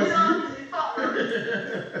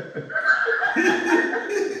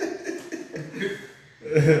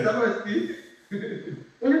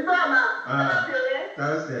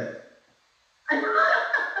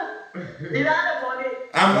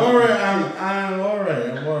 I'm alright.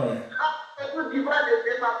 I'm alright.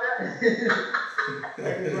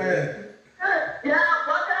 Yeah,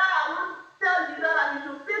 but I will tell you that I need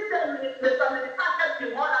to fit them in the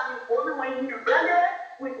package more than only when you really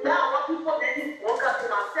with that what people then is broadcasting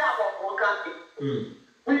and say about broadcasting.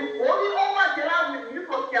 We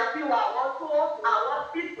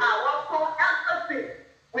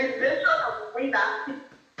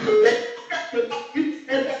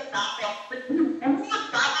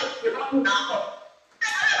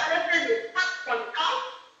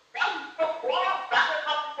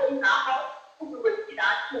who we would in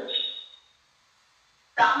our church.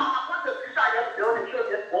 I want to decide to build a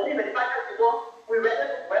church this morning, but if I have to go, we ready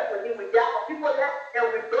to work with him, we got people there,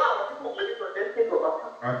 and we blow our people ready for this thing.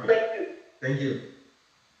 Okay. Thank you. Thank you.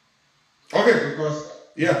 Okay. Because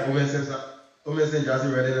Yeah.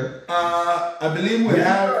 Jackson ready now? I believe we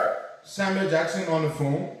have Samuel Jackson on the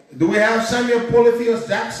phone. Do we have Samuel Polytheus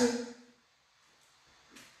Jackson?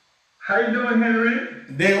 How you doing, Henry?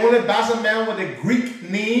 The only Basel man with a Greek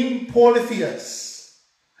name, Polytheus.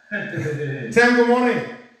 Sam, good morning.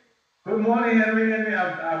 Good morning, Henry.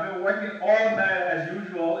 I've been working all night as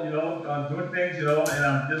usual, doing things, and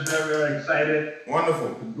I'm just very, very excited. Wonderful.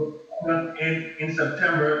 In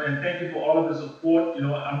September, and thank you for all of the support.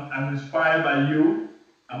 I'm inspired by you.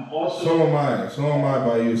 I'm also. So am I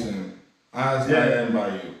by you, Sam. As I am by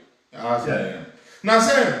you. As I am. Now,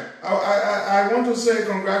 Sam, I want to say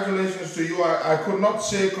congratulations to you. I could not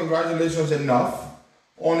say congratulations enough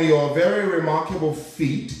on your very remarkable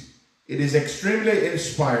feat. It is extremely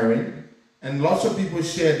inspiring, and lots of people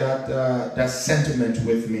share that sentiment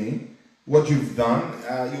with me. What you've done,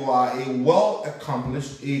 you are a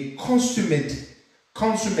well-accomplished, a consummate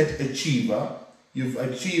achiever. You've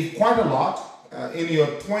achieved quite a lot. In your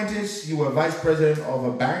 20s, you were vice president of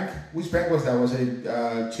a bank. Which bank was that? Was it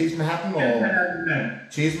Chase Manhattan or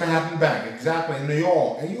Chase Manhattan Bank? Exactly, in New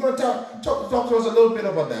York. And you're going to talk to us a little bit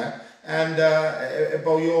about that and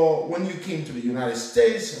about when you came to the United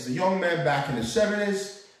States as a young man back in the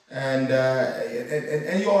 70s and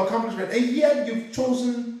your accomplishment. And yet you've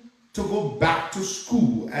chosen to go back to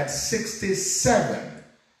school at 67.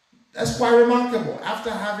 That's quite remarkable. After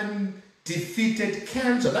having defeated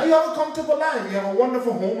cancer. Now you have a comfortable life. You have a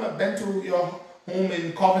wonderful home. I've been to your home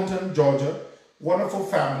in Covington, Georgia. Wonderful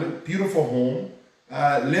family, beautiful home.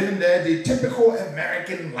 Living there, the typical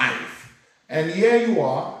American life. And here you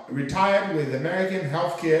are, retired with American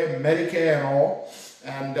healthcare, Medicare and all.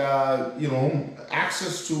 And,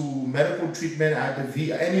 access to medical treatment at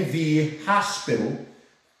any VA hospital.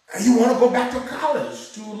 And you want to go back to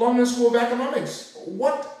college, to London School of Economics.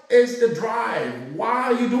 What is the drive?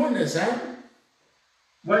 Why are you doing this, Sam?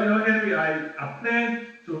 Well, Henry, I plan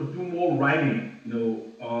to do more writing. I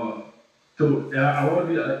want to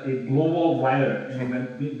be a global writer.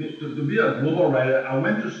 To be a global writer, I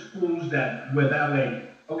went to schools that were that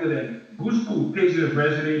good school, Pace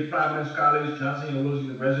University, Providence College, Johnson & Wales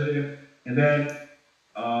University, and then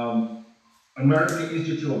American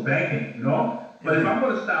Institute of Banking, But if I'm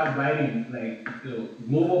going to start writing,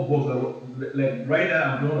 global books, right now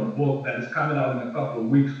I'm doing a book that is coming out in a couple of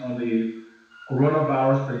weeks on the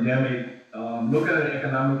coronavirus pandemic, looking at the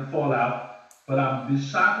economic fallout, but I'm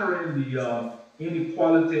deciphering the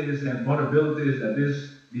inequalities and vulnerabilities that this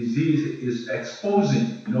disease is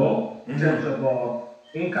exposing, in terms of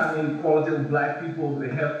income inequality of Black people, the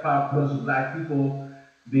health problems of Black people,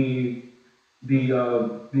 the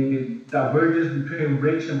divergence between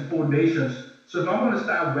rich and poor nations. So if I'm going to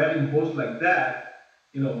start writing books like that,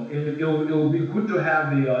 it will be good to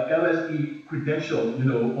have the LSE credential,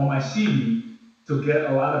 on my CV to get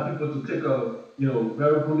a lot of people to take a,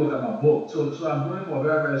 very good look at my book. So I'm doing it for a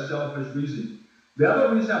very, very selfish reason. The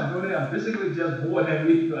other reason I'm doing it, I'm basically just bored,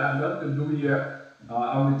 Henry. I have nothing to do here.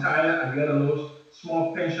 I'm retired. I get a little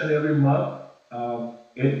small pension every month.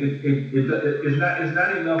 It's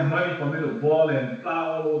not enough money for me to ball and fly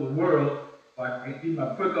all over the world. I can eat my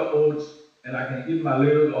Quaker oats and I can eat my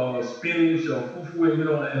little spinach or fufu,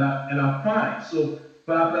 and I'm fine. So,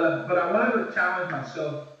 but I wanted to challenge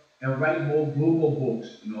myself and write more global books,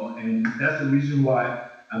 and that's the reason why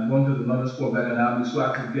I'm going to the London School of Economics, so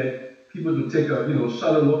I could get people to take a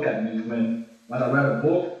subtle look at me when I write a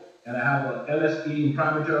book and I have an LSE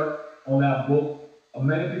imprimatur on that book.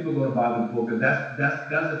 Many people are going to buy the book, and that's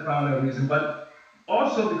the primary reason. But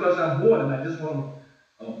also because I'm bored and I just want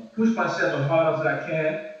to push myself as hard as I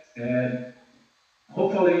can, and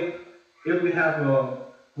hopefully, if we have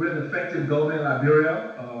we're an effective government in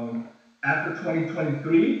Liberia after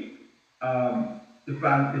 2023. If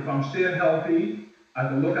I'm still healthy, I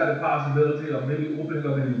can look at the possibility of maybe opening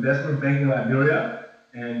up an investment bank in Liberia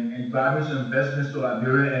and driving some investments to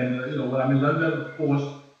Liberia. And when I'm in London, of course,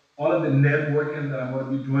 all of the networking that I'm going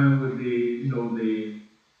to be doing with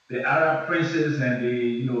the Arab princes and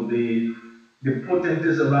the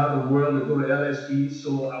potentates around the world that go to LSE.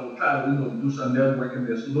 So I will try to do some networking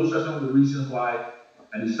there. So those are some of the reasons why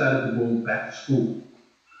I decided to go back to school.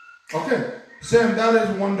 Okay, Sam, that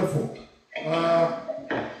is wonderful.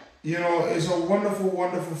 It's a wonderful,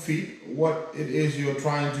 wonderful feat, what it is you're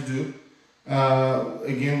trying to do.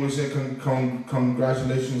 Again, we say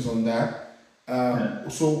congratulations on that.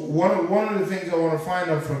 So one of the things I want to find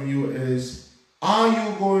out from you is, Are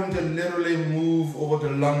you going to literally move over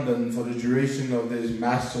to London for the duration of this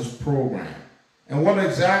master's program? And what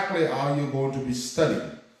exactly are you going to be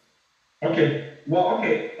studying? Okay. Well,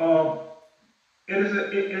 okay. It is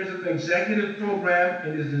an executive program.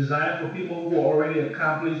 It is designed for people who are already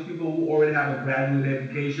accomplished, people who already have a graduate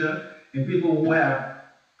education, and people who have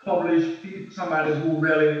published, somebody who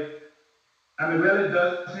really, really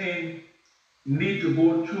doesn't need to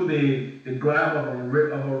go through the ground of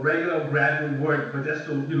a regular graduate work, but just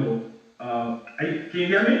to, can you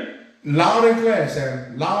hear me? Loud and clear,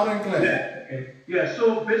 Sam. Loud and clear. Yeah. Okay. Yeah.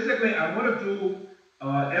 So basically, I'm going to do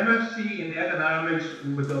MFC in economics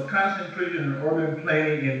with a concentration in urban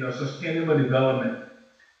planning and sustainable development.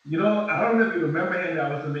 I don't know if you remember him. I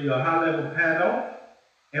was in the high-level panel,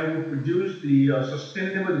 and we produced the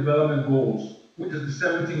Sustainable Development Goals, which is the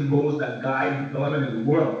 17 goals that guide development in the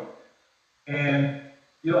world. And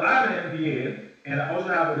I have an MBA, and I also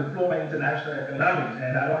have a diploma in international economics,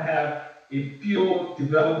 and I don't have a pure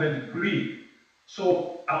development degree.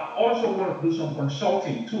 So I also want to do some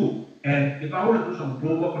consulting too. And if I want to do some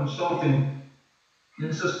global consulting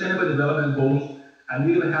in sustainable development goals, I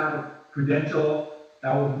need to have a credential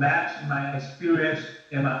that will match my experience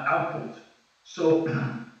and my output. So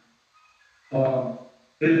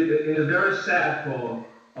it is very sad for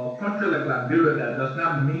a country like Liberia that does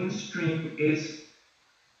not mainstream its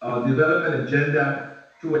development agenda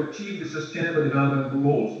to achieve the sustainable development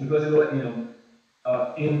goals. Because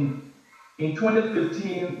in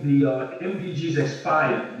 2015, the MDGs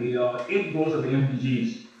expired, the 8 goals of the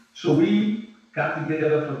MDGs. So we got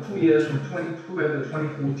together for 2 years, from 2012 to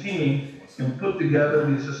 2014, and put together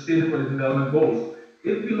the Sustainable Development Goals.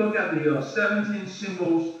 If you look at the 17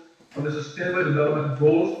 symbols of the Sustainable Development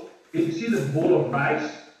Goals, if you see the bowl of rice,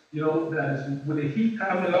 that is with the heat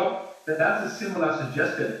coming up, that's a symbol I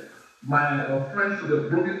suggested. My friends from the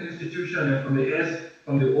Brookings Institution and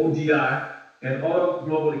from the ODI, and other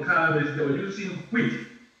global economists, they were using wheat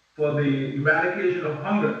for the eradication of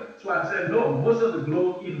hunger. So I said, no, most of the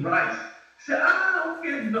globe eat rice. I said,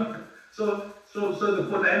 okay, no. So they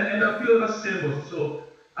put that, and a few other symbols. So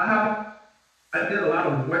I did a lot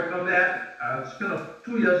of work on that. I spent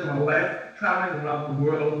 2 years of my life traveling around the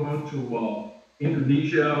world, going to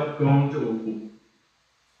Indonesia, going to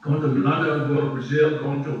London, going to Brazil,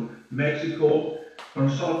 going to Mexico,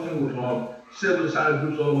 consulting with civil society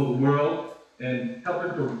groups all over the world, and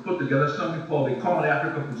helping to put together something called the Common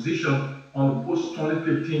Africa Position on the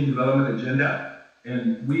post-2015 development agenda.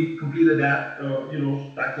 And we completed that,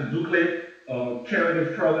 Dr. Dukley carried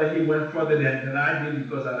it further. He went further than I did,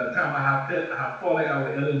 because at the time I had fallen out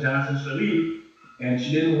with Ellen Johnson Sirleaf, and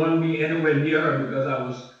she didn't want me anywhere near her because I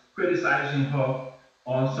was criticizing her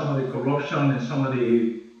on some of the corruption and some of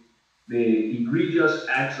the egregious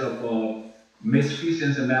acts of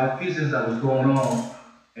misfeasance and malfeasance that was going on.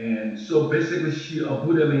 And so basically she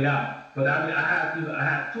booted me out. But I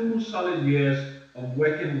had 2 solid years of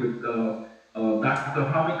working with Dr.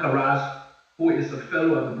 Hamid Karas, who is a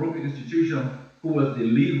fellow at the Brookings Institution, who was the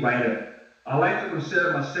lead writer. I like to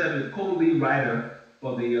consider myself a co-lead writer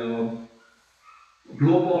for the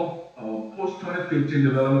global post-2015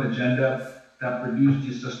 development agenda that produced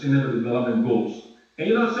the Sustainable Development Goals. And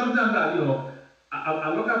sometimes I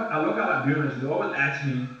look at Liberians, they always ask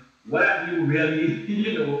me, what have you really,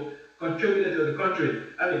 contributed to the country?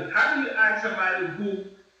 I mean, how do you ask somebody who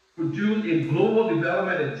produced a global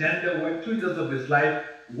development agenda, worked 2 years of his life,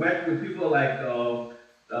 worked with people like Dr.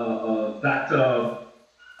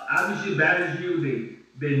 Abhishek Banerjee,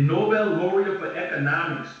 the Nobel laureate for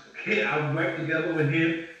economics? Okay, I worked together with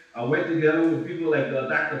him. I worked together with people like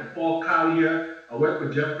Dr. Paul Collier. I worked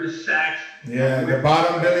with Jeffrey Sachs. Yeah, the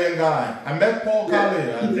bottom billion guy. I met Paul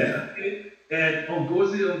Collier. And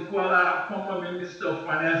Ngozi Nkwala, former Minister of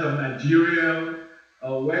Finance of Nigeria.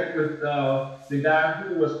 Worked with the guy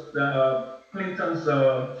who was Clinton's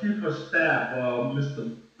chief of staff,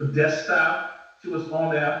 Mr. Podesta. She was on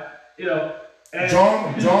there, And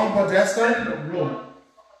John Podesta?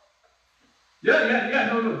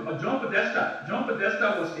 John Podesta. John Podesta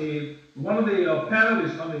was one of the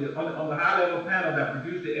panelists on the high-level panel that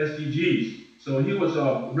produced the SDGs. So he was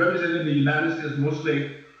representing the United States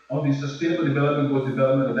mostly on the Sustainable Development Goals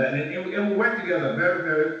development of that. And we worked together very,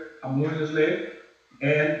 very harmoniously.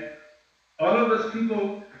 And all of those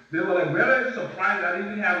people, they were like really surprised I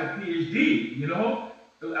didn't have a PhD, I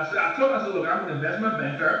told myself, look, I'm an investment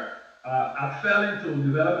banker. I fell into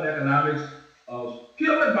development economics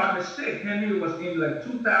purely by mistake. Henry was in like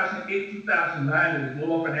 2008, 2009, in the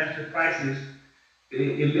global financial crisis. A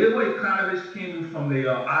labor economist came from the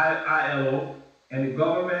ILO, and the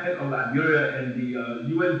government of Liberia and the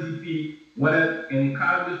UNDP wanted an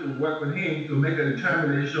economist to work with him to make a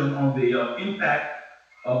determination on the impact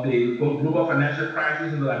of the global financial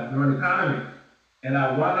crisis in the Liberian economy. And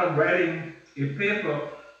I wound up writing a paper,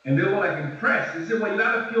 and they were like impressed. They said, well, you're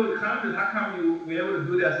not a pure economist. How come you were able to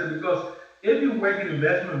do that? I said, because if you work in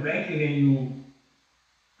investment banking and you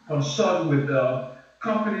consult with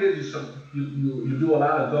companies, you do a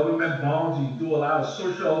lot of government bonds, you do a lot of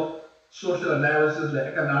social analysis, like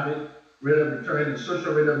economic rate of return and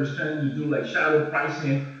social rate of return, you do like shadow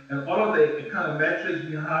pricing, and all of the kind of metrics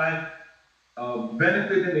behind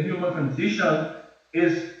benefiting the human condition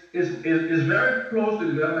is very close to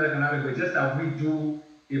the development economic, but just that we do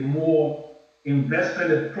a more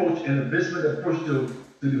investment approach and a business approach to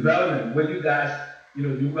development. When you guys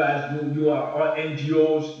you are all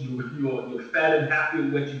NGOs, you're fat and happy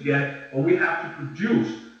with what you get, but we have to produce.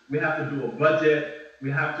 We have to do a budget. We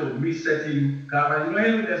have to resetting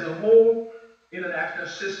government. There's a whole international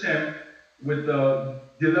system with the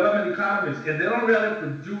development economies, and they don't really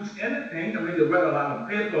produce anything. I mean, they read a lot of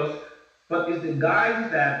papers, but it's the guys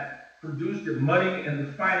that produce the money and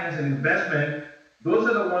the finance and investment. Those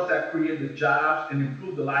are the ones that create the jobs and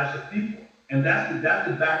improve the lives of people. And that's the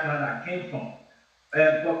background I came from.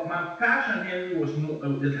 But my passion here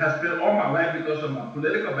it has been all my life because of my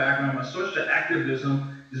political background, my social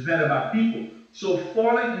activism has been about people. So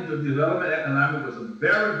falling into development economics was a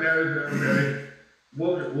very, very, very, very,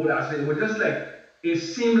 what would I say? It was just like a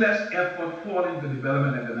seamless effort falling into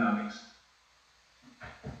development economics.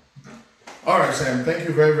 All right, Sam, thank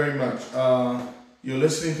you very, very much. You're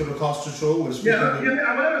listening to the Costa Show. We're speaking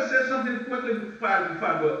I want to say something quickly before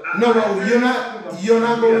I go. No, you're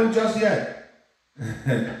not going just yet. I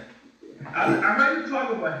heard you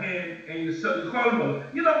talk about him, and you call him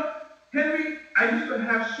Henry. I used to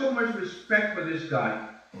have so much respect for this guy.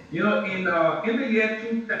 In the year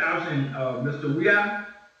 2000, Mr. Weah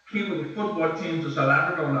came with the football team to South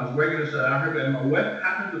Africa when I was working in South Africa, and my wife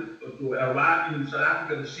happened to arrive in South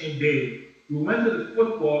Africa the same day. We went to the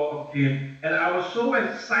football game, and I was so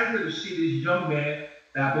excited to see this young man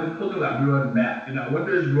that I've been put on Liberia map. I went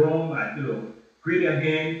to his room, I greeted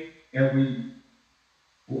him, and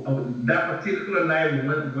that particular night we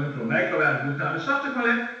went to a nightclub, had a good time. And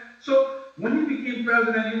subsequently, so when he became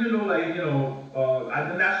president, even though I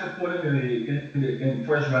did not support him in the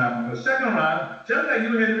first round, the second round, just like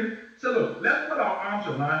you, Henry, said, look, let's put our arms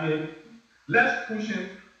around him, let's push him,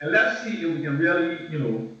 and let's see if we can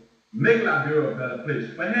really, make Liberia a better place.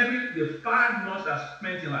 But Henry, the 5 months I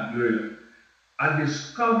spent in Liberia, I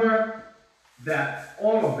discovered that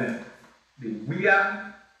all of them, the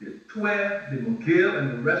Weah, the Twe, the McGill,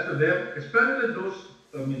 and the rest of them, especially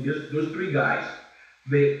those 3 guys,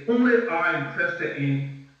 they only are interested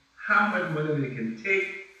in how much money they can take,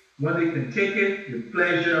 when they can take it, the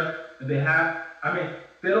pleasure that they have.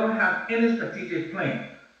 They don't have any strategic plan.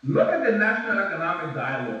 Look at the National Economic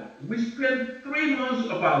Dialogue. We spent 3 months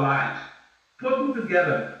of our lives putting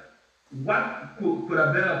together what could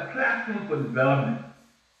have been a platform for development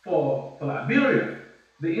for Liberia.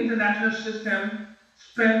 The international system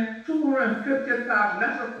spent $250,000,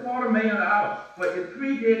 that's $250,000 for a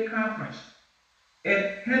 3-day conference. And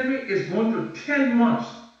Henry is going through 10 months.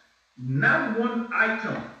 Not one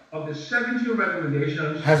item of the 17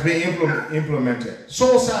 recommendations has been implemented.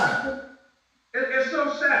 So sad. It's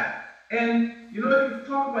so sad. And if you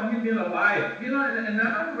talk about him being a liar, and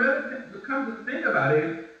I really come to think about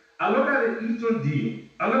it, I look at the Eastern deal,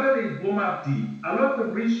 I look at the BOMAP deal, I look at the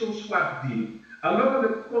resource swap deal, I look at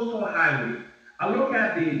the coastal highway, I look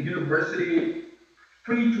at the university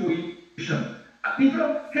free tuition.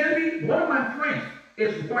 Henry, one of my friends,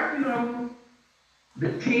 is working on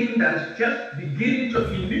the team that is just beginning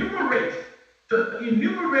to enumerate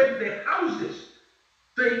the houses.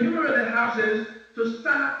 To enumerate the houses to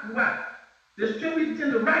start what?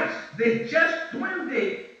 Distributing the rights. They're just doing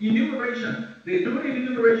the enumeration. They're doing the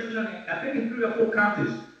enumeration, I think, in 3 or 4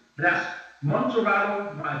 counties. That's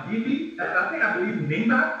Monrovia, Madibi, I believe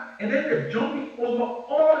Nimba, and then they're jumping over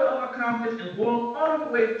all the other counties and going all the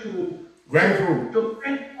way to Grand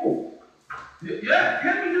Crew. Yeah,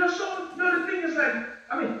 Henry, the thing is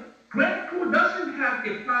Grand Crew doesn't have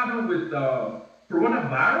a problem with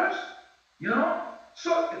coronavirus,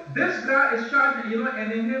 So this guy is charging,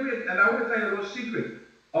 and then Henry, and I will tell you a little secret.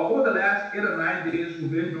 Over the last 8 or 9 days,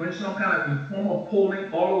 we've been doing some kind of informal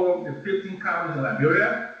polling all over the 15 counties in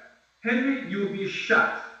Liberia. Henry, you'll be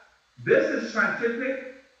shocked. This is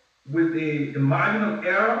scientific with the margin of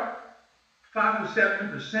error, 5 to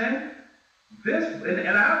 7%.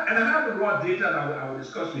 And I have the raw data that I will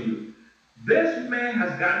discuss with you. This man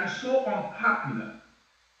has gotten so unpopular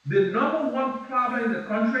The number one problem in the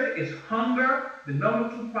country is hunger. The number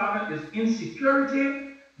two problem is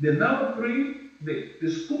insecurity. The number three, the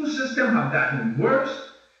school system have gotten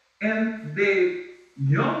worse. And the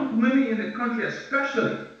young women in the country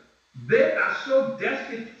especially, they are so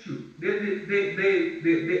destitute.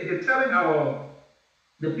 They're telling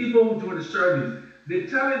the people who do the surveys, they're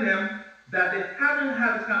telling them that they haven't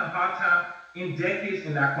had this kind of hard time in decades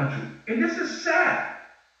in that country. And this is sad.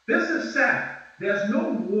 This is sad. There's no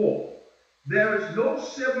war. There is no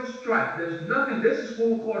civil strife. There's nothing. This is what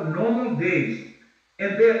we call normal days.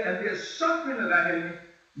 And they're suffering at that. And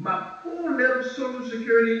my poor little social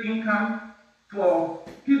security income for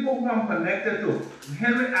people who I'm connected to.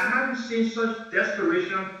 Henry, I haven't seen such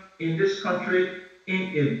desperation in this country in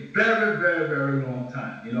a very, very, very long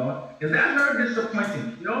time, you know. And that's very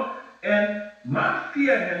disappointing, you know. And my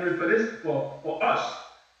fear, Henry, for this, for us,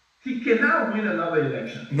 he cannot win another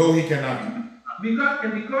election. No, he cannot.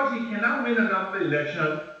 Because he cannot win another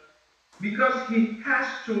election, because he has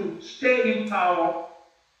to stay in power.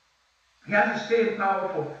 He has to stay in power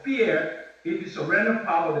for fear if he surrenders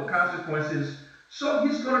power, the consequences. So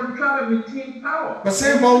he's going to try to maintain power. But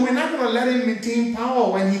we're not going to let him maintain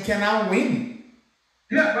power when he cannot win.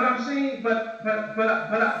 Yeah, but I'm saying, but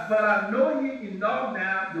I know him enough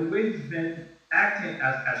now, the way he's been acting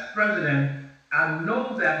as president. I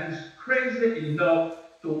know that he's crazy enough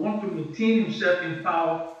to want to maintain himself in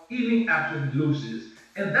power even after he loses.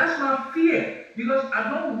 And that's my fear, because I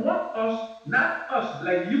don't want us, not us,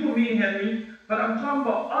 like you and me, Henry, but I'm talking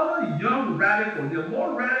about other young radicals. They're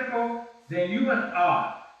more radical than you and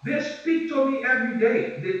I. They speak to me every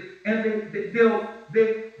day,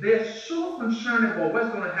 they're so concerned about what's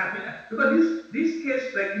going to happen. Because these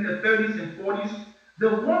kids, like in the 30s and 40s, they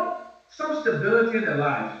want some stability in their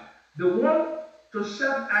lives. They want to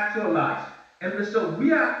self-actualize. And Mr.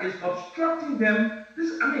 Weah is obstructing them.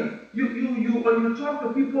 You talk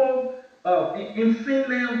to people in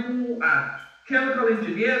Finland who are chemical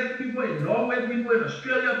engineers, people in Norway, people in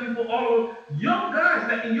Australia, people all over, young guys,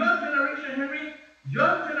 like in your generation, Henry,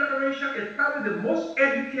 your generation is probably the most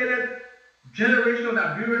educated generation of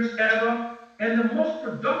Liberians ever, and the most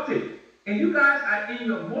productive. And you guys are in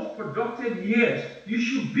your most productive years. You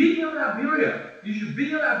should be in Liberia. You should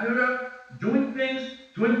be in Liberia doing things,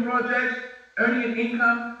 doing projects, earning an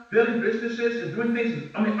income, building businesses, and doing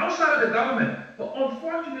things, outside of the government. But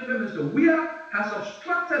unfortunately, Mr. Weah has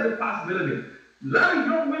obstructed the possibility. A lot of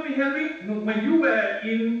young women, Henry, when you were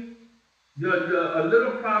in a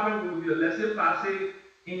little problem with your laissez-passer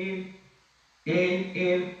in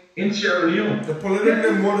Sierra Leone. The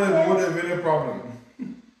politically motivated problem.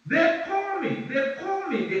 They call me,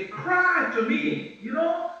 they cry to me, you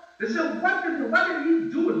know. They said, what did he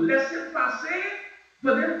do? Laissez-passer?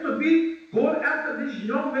 For them to be going after this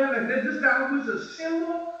young man like this guy who is a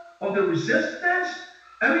symbol of the resistance.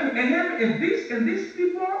 And these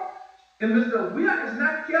people, and Mr. Weah is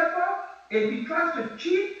not careful, if he tries to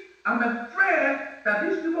cheat, I'm afraid that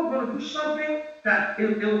these people are going to do something that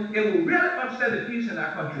it will really upset the peace in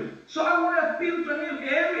our country. So I want to appeal to him,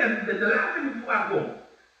 Henry, and the last thing before I go.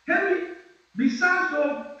 Henry, besides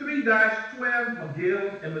those three guys, 12,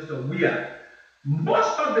 McGill, and Mr. Weah,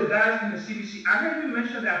 most of the guys in the CDC, I heard you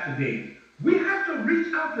mention that today, we have to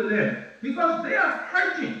reach out to them because they are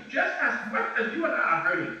hurting just as much as you and I are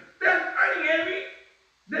hurting. They're hurting, Henry.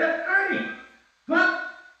 They're hurting. But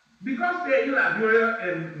because they're in Liberia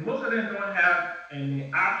and most of them don't have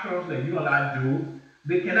any options like you and I do,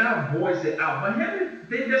 they cannot voice it out. But Henry,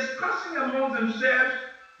 they're discussing among themselves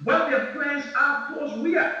what their plans are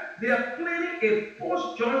post-Weah. They are planning a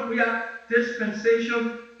post-George Weah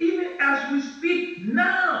dispensation even as we speak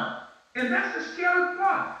now. And that's the scary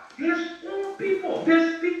part. His own people,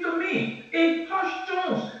 they speak to me in hush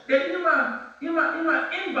tones. They're in my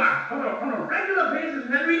inbox on a regular basis,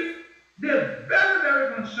 Henry. They're very,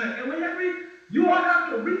 very concerned. And when Henry, you all have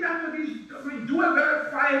to reach out to these, do it very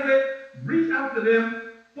quietly, reach out to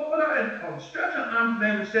them, stretch your arms to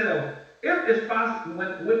them and say that if it's possible, when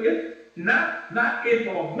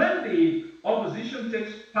the opposition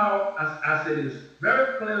takes power, as it is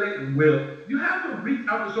very clearly it will, you have to reach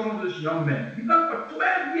out to some of those young men. Because for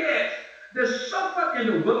 12 years, they suffered in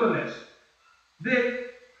the wilderness. They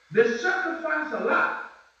sacrifice a lot.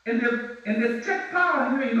 And they take power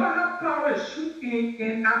here. You know how power is sweet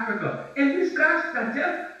in Africa. And these guys that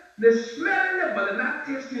they're smelling it, but they're not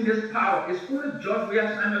tasting this power. It's only George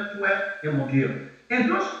Weah, Samuel 12, and McGill. And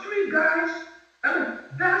those three guys,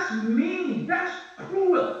 that's mean. That's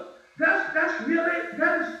cruel.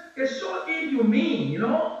 It's so inhumane, you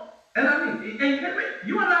know? And Henry,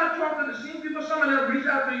 you and I talk to the same people, some of them reach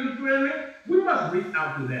out to you too, Henry. We must reach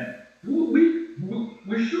out to them.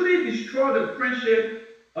 We we shouldn't destroy the friendship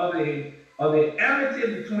of the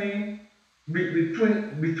amity between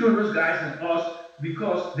those guys and us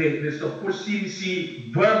because they support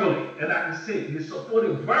CDC verbally. And I can say they support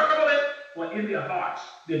it verbally, but in their hearts,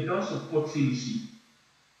 they don't support CDC.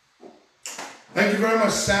 Thank you very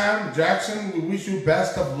much, Sam Jackson. We wish you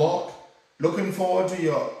best of luck. Looking forward to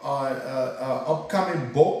your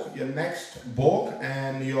upcoming book, your next book,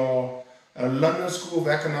 and your London School of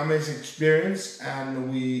Economics experience. And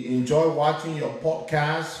we enjoy watching your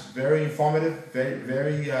podcast. Very informative,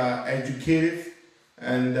 very educative.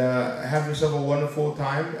 And have yourself a wonderful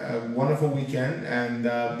time, a wonderful weekend, and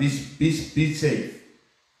be safe.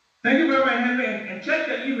 Thank you very much, Henry. And check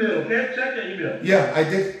your email, okay? Check your email. Yeah, I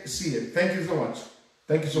did see it. Thank you so much.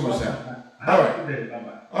 Thank you so much, Sam. All right.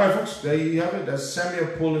 Bye-bye. All right, folks, there you have it. That's Samuel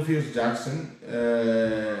Polifius Jackson.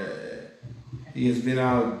 He has been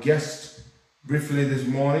our guest briefly this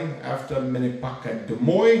morning after Minnepaca Des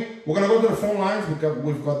Moines. We're going to go to the phone lines. We've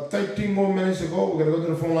got 13 more minutes to go. We're going to go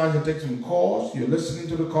to the phone lines and take some calls. You're listening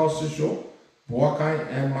to the Costa Show, Boakai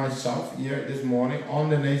and myself here this morning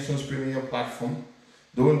on the nation's premier platform,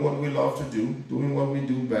 doing what we love to do, doing what we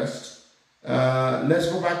do best. Let's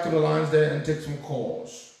go back to the lines there and take some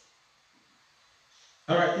calls.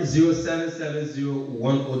 All right,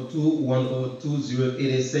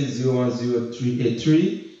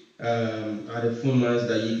 0770-102-102-086-010-383 are the phone lines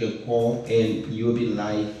that you can call, and you'll be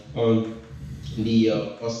live on the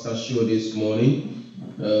Costa show this morning.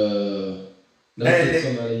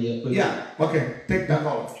 Yeah, okay, take that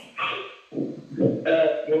call.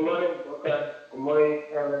 Good morning, okay. Good morning,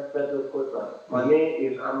 Federal Costa. My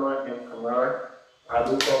name is Amar M. Kamara. I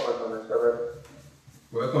do focus on the service.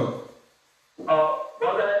 Welcome.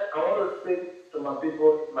 Okay, I want to speak to my people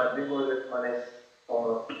this morning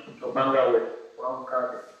to Bangladesh, from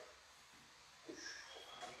country.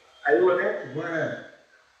 Are you with me? Go ahead.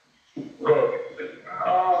 Good.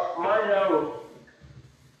 My hero,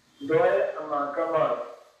 Doe Amakama,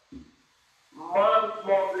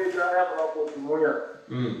 small place I have up with Muya.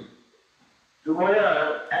 Muya,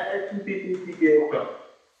 SPPTK.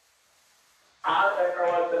 I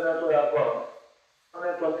was the natural.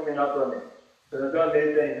 120 minutes on it. So the dog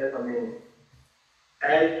later in here for me.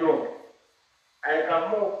 I don't. I can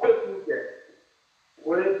move quickly.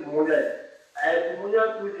 Where is Muya? As Muya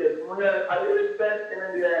twitches, Muya, I will spend in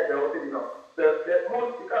the air. The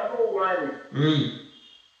most you can move whining.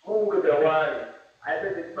 Move with the wine. I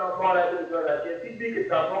said it's not more like this. I can see big it's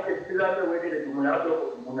a pocket. Still have the way to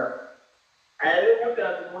Muya. I look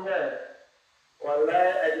at Muya. Well, I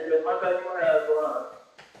did the matter you have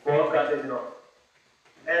for Casino.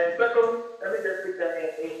 And second, let me just speak that in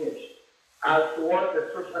English as towards the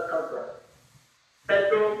social contract.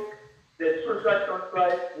 Second, the social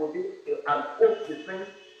contract will be an oath between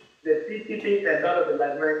the CTP and that of the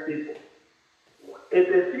Liberian people. If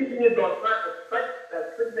the CTP does not expect the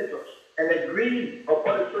signatures and agree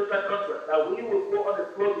upon the social contract that we will go on the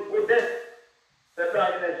floor before them, that's why I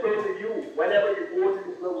can show to you, whenever you go to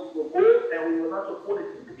the floor, we will go and we will not support the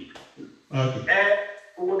CTP. Okay. And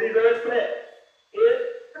we will be very clear. If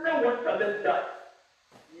anyone challenge that,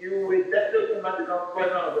 you will definitely not become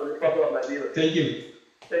president of the Republic of Liberia. Thank you.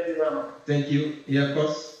 Thank you very much. Thank you. Yeah, of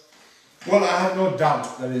course. Well, I have no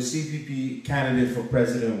doubt that a CPP candidate for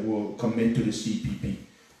president will commit to the CPP.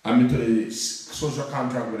 I mean, to the social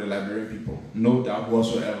contract with the Liberian people. No doubt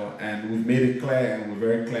whatsoever. And we've made it clear, and we're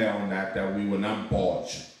very clear on that we will not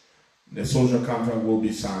budge. The social contract will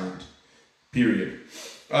be signed. Period.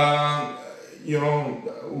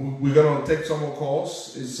 We're going to take some more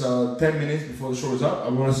calls. It's 10 minutes before the show is up. I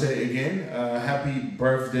want to say again, happy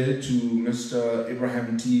birthday to Mr.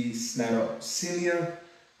 Abraham T. Snyder Sr.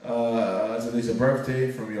 Today's a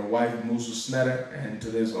birthday from your wife, Musa Snyder, and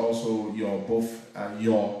today's also your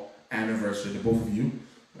anniversary, the both of you.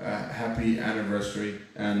 Happy anniversary.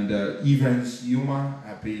 And Evans Yuma,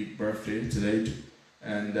 happy birthday today.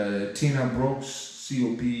 And Tina Brooks,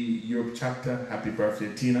 COP Europe chapter, happy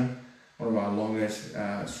birthday, Tina. One of our longest,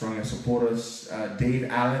 strongest supporters. Dave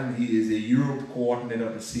Allen, he is a Europe coordinator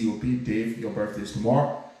of the COP. Dave, your birthday is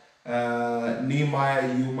tomorrow. Nehemiah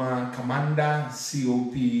Yuma Commander,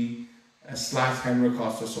 COP / Henry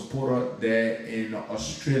Costa supporter there in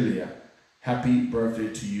Australia. Happy birthday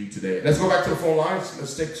to you today. Let's go back to the phone lines.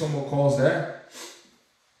 Let's take some more calls there.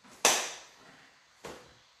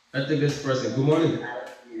 I think this person. Good morning.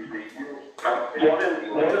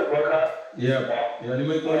 Yeah.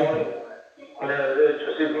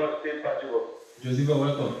 Joseph,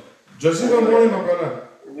 welcome. Joseph, good morning, my brother.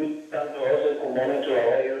 Good morning to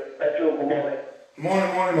all of you. Good morning.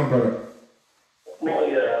 Morning, my brother.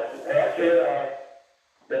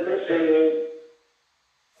 Let me say,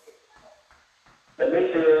 The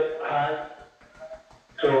mission had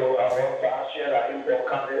to our last year like in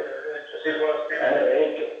Bokane and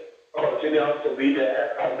continue to be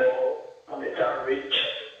there on the town reach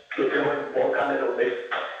to do in Bokane to make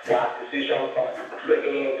that decision for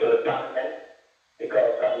bringing into the parliament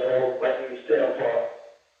because I know when we stand for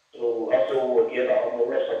to also give our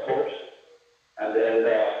moral support and then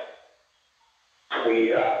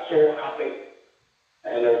we are so happy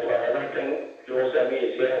and for everything Jerusalem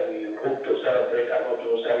is here we hope to celebrate our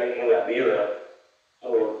Jerusalem in Liberia. So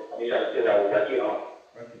these are things that we're working on.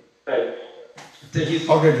 Thanks.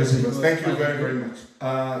 Okay, Josephus, thank you very, very much.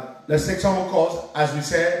 Let's take some more calls. As we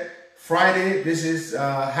said, Friday, this is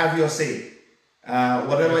have your say.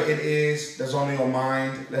 Whatever it is that's on your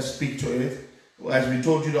mind, let's speak to it. As we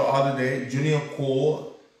told you the other day, Junior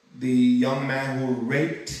Cole, the young man who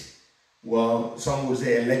raped, well, some would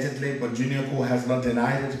say allegedly, but Junior Cole has not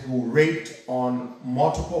denied it, who raped on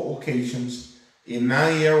multiple occasions a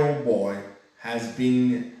 9-year-old boy, has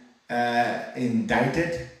been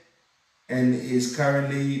indicted and is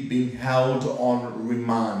currently being held on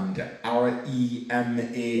remand, R-E-M-A-N-D.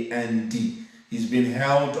 He's been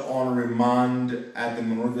held on remand at the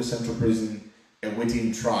Monrovia Central Prison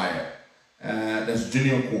awaiting trial. That's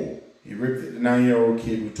Junior Cole. He raped the 9-year-old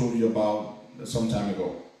kid we told you about some time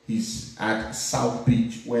ago. He's at South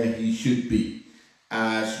Beach where he should be.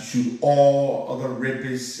 As should all other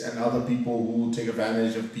rapists and other people who take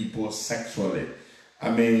advantage of people sexually. I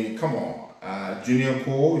mean, come on. Junior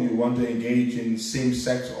Cole, you want to engage in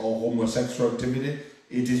same-sex or homosexual activity,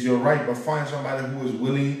 it is your right, but find somebody who is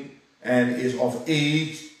willing and is of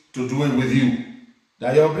age to do it with you.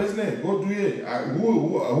 That's your business. Go do it.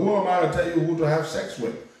 Who am I to tell you who to have sex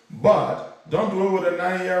with? But don't do it with a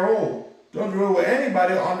 9-year-old. Don't do it with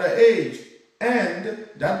anybody underage. And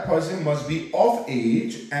that person must be of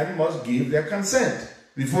age and must give their consent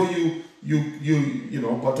before you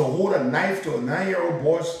know. But to hold a knife to a 9-year-old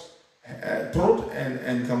boy's throat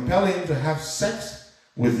and compel him to have sex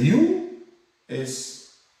with you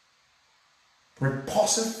is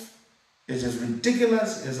repulsive. It is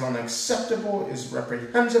ridiculous. It's unacceptable. It's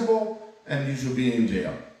reprehensible, and you should be in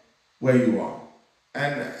jail where you are.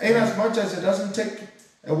 And in as much as it doesn't take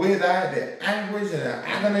away that the anguish and the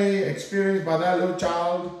agony experienced by that little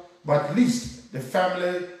child, but at least the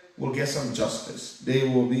family will get some justice. They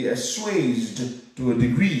will be assuaged to a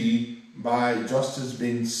degree by justice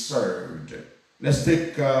being served. Let's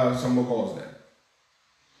take some more calls then.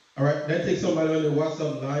 All right, let's take somebody on the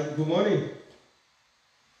WhatsApp line. Good morning.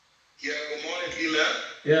 Yeah, good morning, Gila.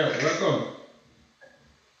 Yeah, welcome.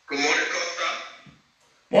 Good morning, Costa.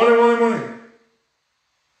 Morning.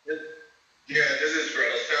 Yeah, this is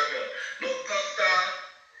Brother Samuel. Look, Costa,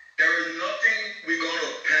 there is nothing we're going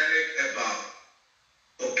to panic about,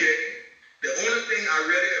 okay? The only thing I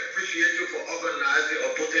really appreciate you for organizing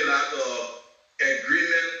or putting that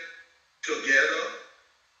agreement together,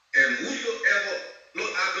 and whosoever,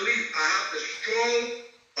 look, I believe I have the strong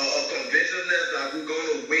convictionness that we're going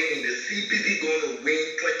to win in the CPD, going to win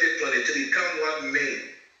 2023, come what may.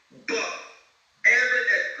 But every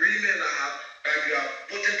agreement that you are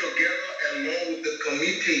putting together along with the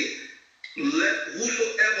committee, let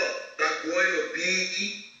whosoever that's going to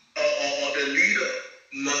be or the leader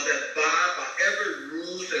must abide by every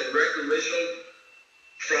rules and regulation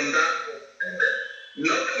from that.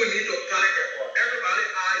 Nothing we need to panic about.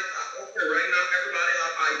 Everybody's eyes are open right now. Everybody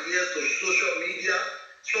have ideas to social media.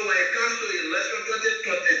 So when it comes to election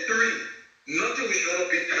 2023, nothing we should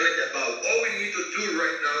be panicked about. All we need to do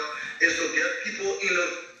right now is to get people in the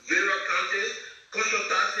various counties,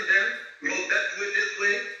 consulting them, look, let's do it this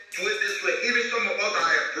way, do it this way. Even some of us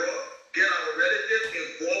are abroad, get our relatives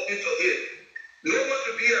involved into it. No one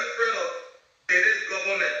should be afraid of this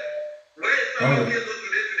government. Where is someone here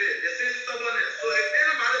today? They say stubbornness. So if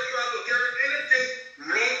anybody tries to carry anything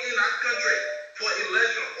wrong in our country for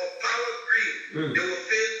election or power greed, they will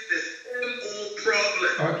face the same old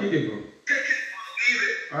problem. Okay, go. Take it or leave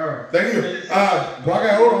it. All right. Thank you.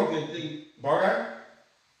 Barga, hold on. Barga?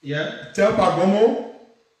 Yeah? Tell Pagomo.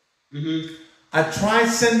 Mm-hmm. I tried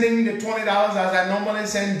sending the $20 as I normally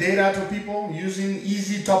send data to people using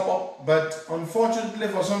easy top up, but unfortunately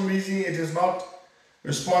for some reason it is not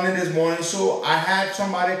responding this morning. So I had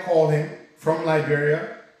somebody call him from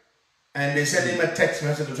Liberia and they sent him a text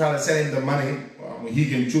message to try to send him the money. Well, he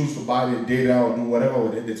can choose to buy the data or do whatever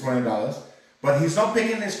with it, the $20. But he's not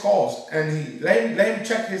picking his calls, and let him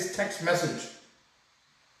check his text message.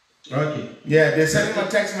 Okay. Yeah, they sent him a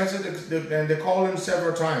text message and they called him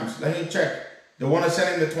several times. Let him check. They want to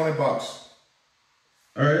send him the $20.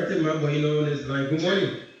 All right, my boy, it's like, good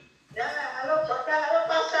morning. Yeah, hello,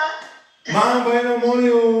 Pastor. Man, boy, no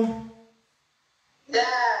morning.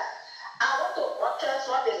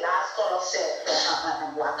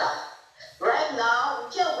 Right now, we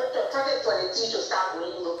can't wait till 2023 to start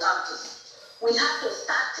going in the counties. We have to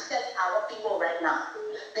start telling our people right now.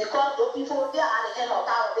 Because those people, they are the hand of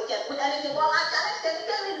power. They can put anything. Well, I challenge them. They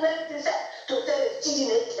can't read anything to tell the cheating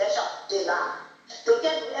election. They lie. They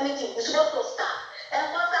can't do anything. We're supposed to start. And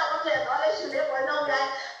once I want to acknowledge you, therefore, now we are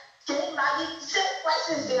getting back. Same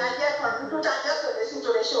questions they are here from people that just to listen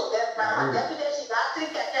to the show. Then my deputy, she got 3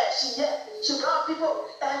 she brought people.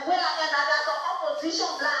 And where I am, there's an opposition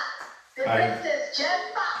black. The president jump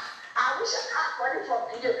back. I wish I had money for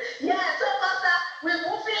video. Yeah, so Costa, we're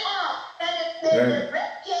moving on. And the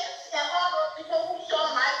red kids and all those people who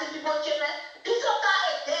saw my people children, piece of that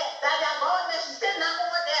is there. That their government, she said now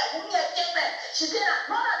over there, who need children. She said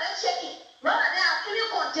that none of them shaking. None of them are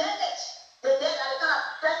feeling contented. They did that kind of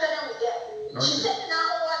president we get. She said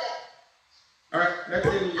now over there. All right, let's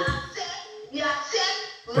see. We are saying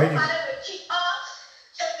nobody will keep us.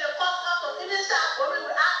 If the cost of the even start going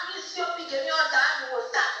with our still be giving us time, we will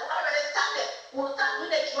start. We already started. We will start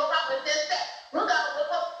doing the Jehovah with this step. We got to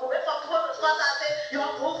wait for people to start and say, you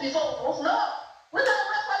have to move before we move. No. We got to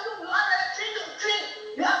wait for you. We already drink.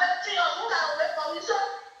 You already drink us. We got to wait for you. So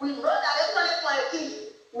we know that it's not for a thief.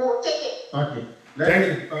 We will take it. Okay.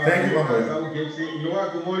 Thank you, my brother. Noah,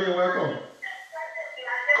 good morning and welcome.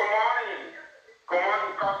 Good morning. Good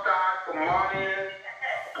morning, Costa. Good morning,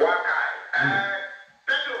 Wakai.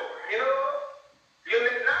 Pedro, you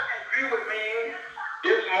may not agree with me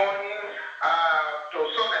this morning to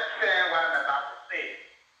some extent what I'm about to say.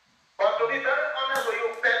 But to be very honest with you,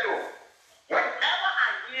 Pedro, whenever I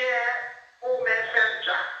hear old man Sam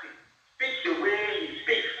Jackson speak the way he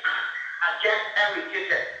speaks, I get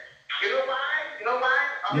irritated. You know why?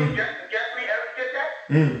 I mean, get me irritated?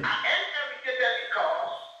 I am irritated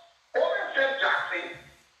because old man Sam Jackson,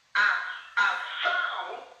 as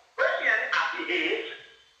sound, brilliant as he is,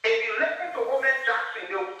 if you listen to Woman Jackson,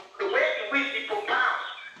 the way in which he propounds,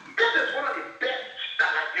 this is one of the best that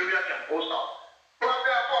Nigeria can boast of. But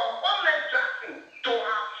for Woman Jackson to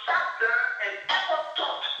have sat there and ever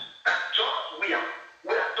thought that George Weah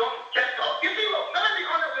would have done better. You see, look, let me be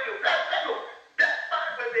honest with you. Pedro, despite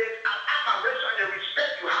the admiration and the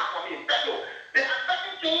respect you have for me, Pedro, there are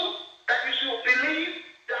certain things that you should believe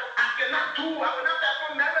that I cannot do. I will not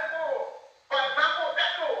perform miracle. For example,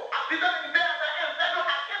 Pedro, I've been in there. Pedro,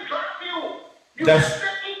 I can drive you.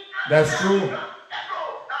 That's true.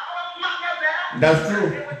 That's true.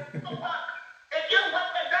 It can't work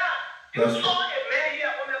like that. You saw a man here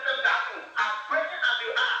on the same document, as brilliant as you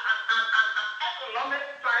are, an economic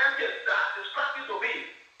scientist that described you to be.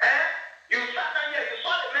 You sat down here, you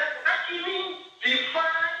saw the man who actually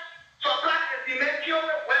define supply and demand pure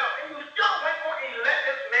well, and you still went on and let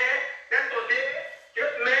this man, then today,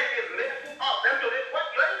 this man is messing up. Then today, what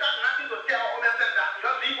you ain't got nothing to tell on the same document,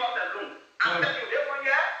 just leave us alone. I'm telling you, they want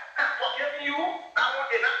here, forgiving you, that one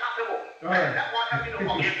is not possible. Right. That one help me to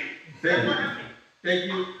forgive you. Thank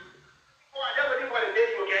you. Oh, I'm just waiting for the day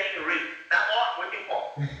you get in the ring. That's all I'm waiting for.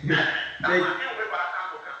 I can't wait for that time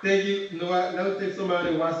to come. Thank you, Noah. Now take somebody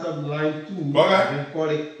on WhatsApp line 2 Okay. and call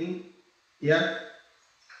it in. Yeah?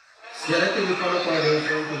 Yeah, let's take the call for the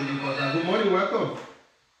good morning, welcome.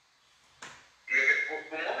 Good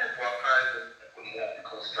morning, Wakai. Good morning,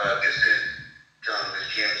 Costa. This is John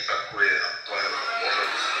James Sakwe. I'm calling from Monrovia.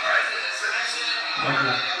 Many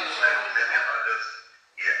others,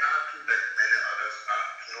 many others are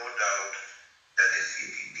no doubt that the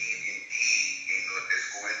CPD indeed, is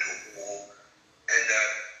going to war and that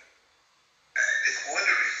it's going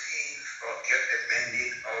to receive or get the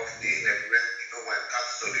mandate of the rest people when it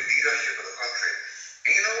comes to the leadership of the country.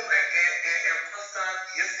 And Costa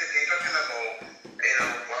yesterday talking about,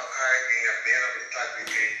 Wakai being a man of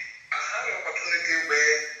integrity, I had an opportunity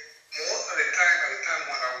where most of the time, by the time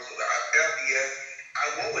when I was at LBS, I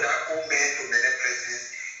went with that old man to many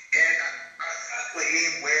places, and I sat with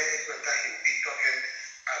him where sometimes he would be talking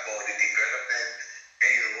about the development,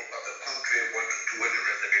 of the country, what to do, and the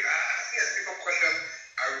rest of it. I asked him a simple question.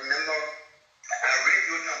 I remember I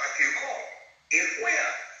radio time after you call. If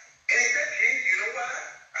where? And he said, James, you know what?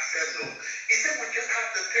 I said, no. He said, we just have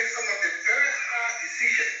to take some of the very hard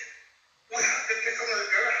decisions. We have to take some of the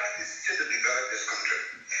very hard decisions to develop this country.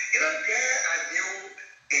 There I knew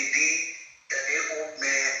indeed that the old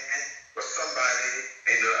man was somebody,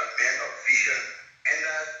 a man of vision, and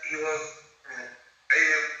that he was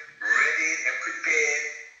ready and prepared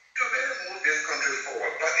to really move this country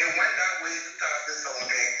forward. But it went that way in 2017.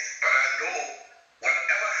 But I know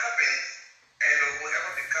whatever happens, and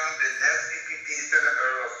whoever becomes the next CPP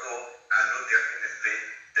senator or so, I know definitely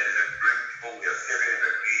there is a great people we are serving and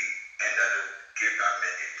agree, and that will give that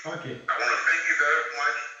mandate. Okay. I want to thank you very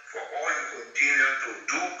much for all you continue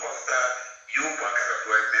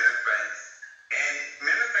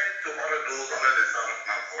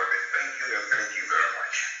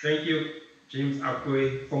Thank you, James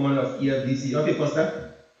Akwe, former of EFDC. Okay,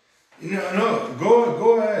 Costa. No,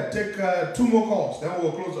 go ahead. Take 2 more calls, then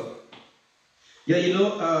we'll close up. Yeah,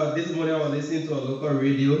 this morning I was listening to a local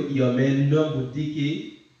radio, your man Noam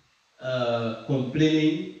Budike,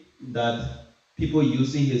 complaining that people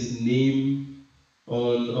using his name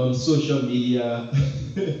on social media.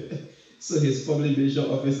 So his public relation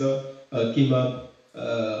officer came up.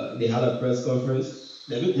 They had a press conference.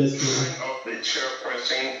 Let me just of the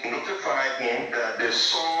chairperson notified him that they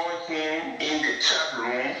saw him in the chat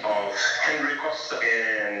room of Henry Costa,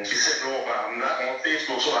 and he said, "No, I'm not on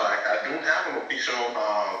Facebook, so I don't have an official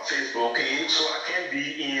Facebook page, so I can't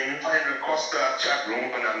be in Henry Costa chat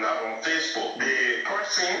room when I'm not on Facebook." The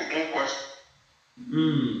person in question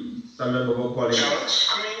just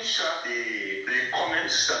screenshot the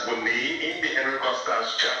comments that were made in the Henry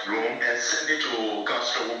Costa's chat room and sent it to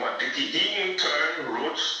Councilwoman Dickey. He in turn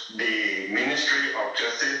wrote the Ministry of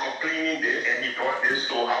Justice complaining this, and he brought this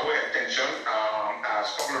to our attention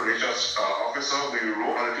as public relations officer. We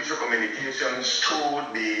wrote unofficial communications to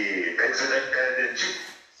the chief.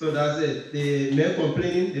 So that's it. The man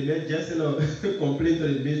complaining, the man just complained to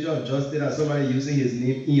the Ministry of Justice that somebody using his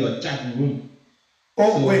name in your chat room.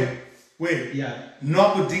 Oh, so, wait. Yeah.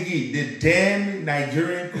 Nobudigi, the damn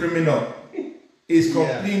Nigerian criminal, is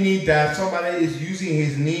complaining that somebody is using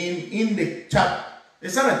his name in the chat.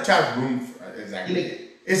 It's not a chat room, exactly.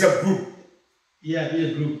 It's a group. Yeah,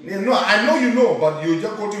 it's a group. No, I know you know, but you're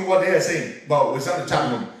just quoting what they are saying. But it's not a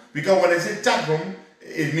chat room. Because when they say chat room,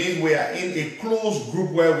 it means we are in a closed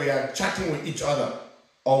group where we are chatting with each other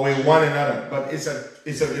or with one another. But it's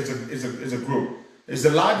a group. It's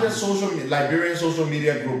the largest Liberian social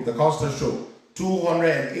media group, the Costa Show,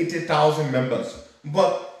 280,000 members.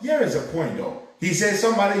 But here is a point, though. He says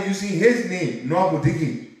somebody using his name, Noah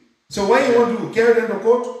Budiki. So why you want to carry them to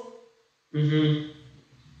court?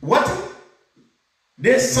 What?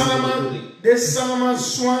 This Solomon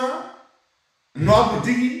Swan, Noah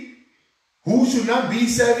Budiki, who should not be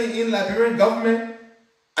serving in Liberian government.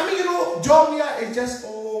 I mean, Georgia is just,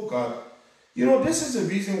 oh God. This is the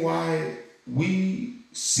reason why we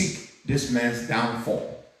seek this man's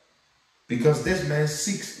downfall, because this man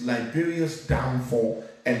seeks Liberia's downfall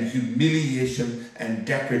and humiliation and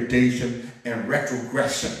degradation and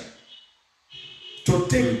retrogression. To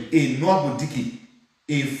take a Nwabudiki,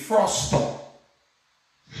 a fraudster,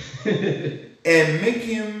 and make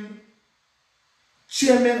him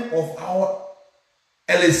chairman of our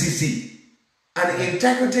LACC, an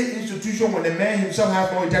integrity institution when the man himself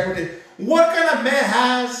has no integrity. What kind of man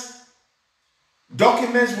has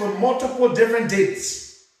documents with multiple different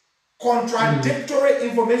dates, contradictory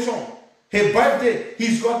information? His birthday,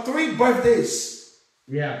 he's got 3 birthdays.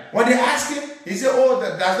 Yeah. When they ask him, he said, "Oh,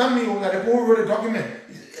 that does not mean that the people wrote a document."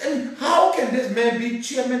 And how can this man be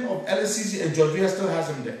chairman of LSCC and George Weah still has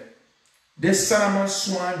him there? This Solomon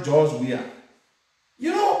Swan, George Weah.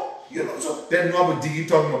 So then nobody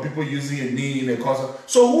talking about people using a name and cause.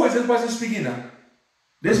 So who is this person speaking now?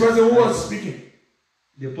 This person who was speaking?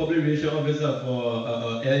 The public relations officer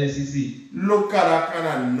for LACC. Look at that kind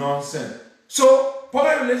of nonsense. So,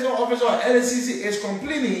 public relations officer of LACC is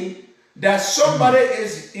complaining that somebody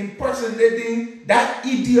is impersonating that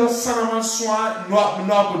idiot Solomon Swan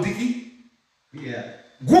Nwabudiki. Yeah.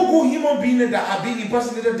 Google human beings that are being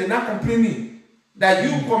impersonated, they're not complaining. That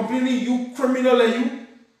you complaining, you criminal,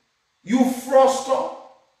 you fraudster,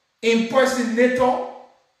 impersonator,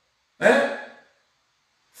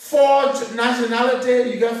 forged nationality,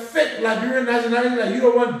 you got fake Liberian nationality that you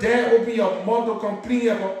don't want dare open your mouth to complain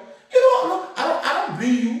about. I don't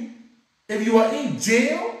blame you. If you are in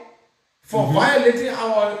jail for violating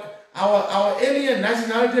our alien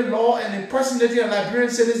nationality law and impersonating a Liberian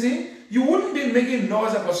citizen, you wouldn't be making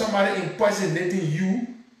noise about somebody impersonating you.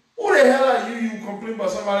 Who the hell are you? You complain about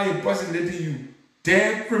somebody impersonating you.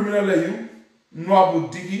 Damn criminal are you,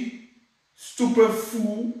 Nwabudiki. Stupid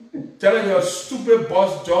fool, telling your stupid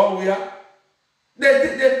boss George Weah.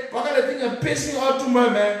 They what kind of thing are pissing out to my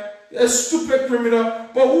man? A stupid criminal.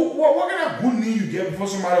 But what kind of good name you get before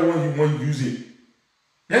somebody want to use it?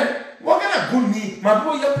 Yeah? What kind of good name? My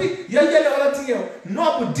boy, you're yelling all that thing.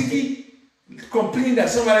 Nobody complaining that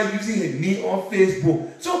somebody using his name on Facebook.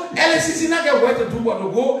 So LSCC not get work to do but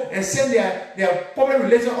to go and send their public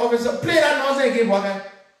relations officer. Play that nonsense again, Wagan.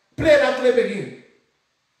 Play that clip again.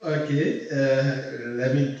 Okay,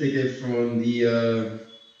 let me take it from the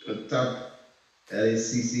top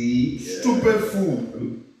LACC. Stupid fool.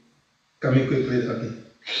 Coming quickly, okay.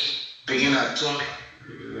 Begin at 20.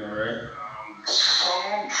 Alright.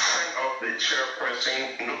 Some friend of the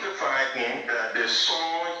chairperson notified him that they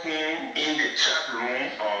saw him in the chat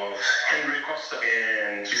room of Henry Costa,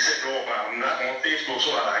 and she said, "No, I'm not on Facebook,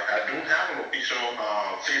 so I don't have an official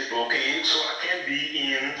Facebook page, so I can't be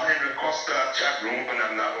in Henry Costa chat room when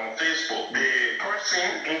I'm not on Facebook." The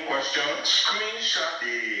person in question screenshot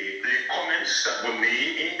the comments that were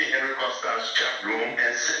made in the Henry Costa's chat room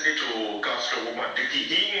and sent it to Costa.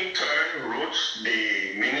 He in turn wrote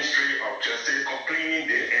the Ministry of Justice complaining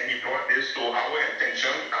this, and he brought this to our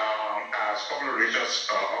attention. As public relations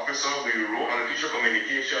officer, we wrote on official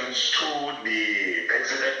communications to the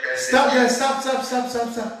executive. Stop there,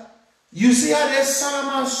 stop. You see how there's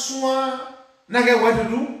Salama Swan not get what to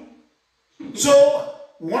do? So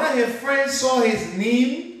one of his friends saw his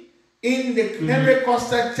name in the Henry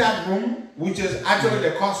Costa chat room, which is actually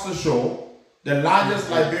the Costa Show, the largest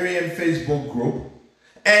Liberian Facebook group,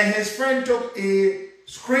 and his friend took a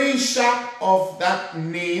screenshot of that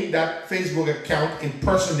name, that Facebook account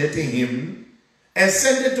impersonating him, and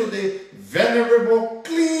sent it to the venerable,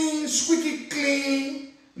 clean, squeaky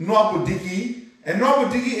clean Nwabudigi. And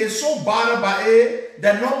Nwabudigi is so bothered by it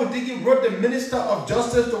that Nwabudigi wrote the Minister of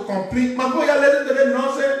Justice to complete my boy, let it to the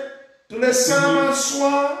nonsense, to the Salama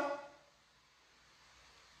Swan.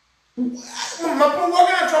 My boy, what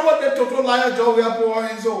kind of trouble the total liar job we are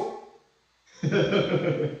pouring so?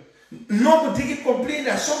 Nobody complained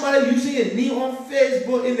that somebody using a name on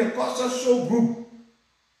Facebook in the Costa Show group.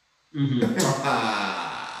 18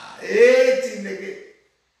 nigga.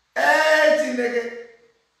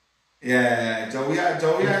 Yeah, Joey, let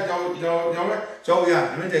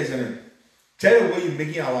me tell you something. Tell you where you're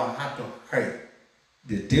making our heart to hurt.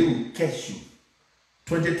 The day we catch you,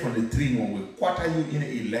 2023, when we quarter you in an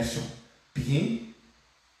election, begin,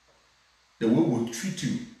 the way we'll treat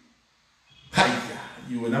you. Hiya.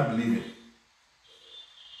 You will not believe it.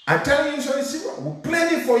 I'm telling you something serious. We're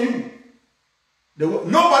planning for you.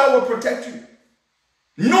 Nobody will protect you.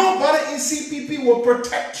 Nobody in CPP will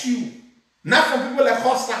protect you. Not from people like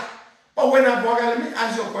Costa. But when I'm walking, let me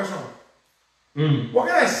ask you a question. What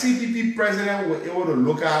kind of CPP president were able to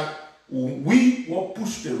look at? We will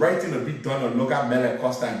push the right thing to be done and look at Mel and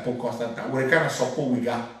Costa and put Costa down with the kind of support we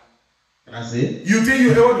got. That's it. You think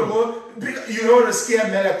you're able to go? You're able to scare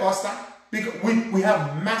Mel and Costa? Because we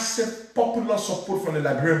have massive popular support from the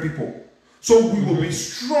Liberian people. So we will be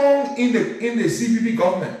strong in the CPP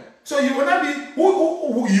government. So you will not be,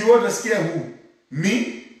 who you want to scare who?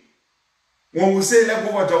 Me? When we say let's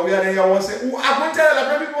go for Jawia, then you want to say, I'm going to tell the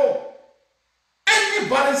Liberian people.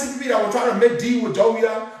 Anybody in CPP that will try to make deal with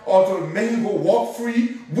Jawia or to make him go walk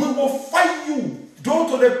free, we will fight you. Go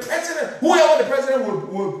to the president, whoever the president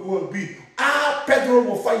will be, our Pedro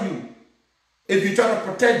will fight you. If you try to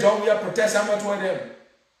protect John Weir, protect someone to them.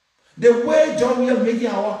 The way John Weir making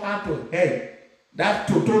our heart to head, that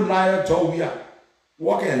total liar John Weir,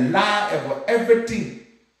 walking lie about everything.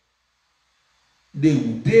 The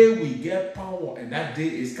day we get power, and that day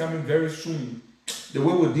is coming very soon. The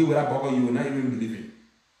way we deal with that bugger, you will not even believe it.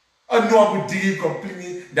 I know I would deal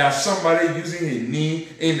completely that somebody using a knee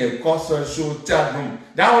in a Costa Show chat room.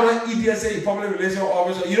 That other idiot say public relations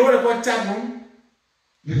officer. You know what they call chat room?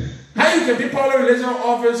 How you can be public relations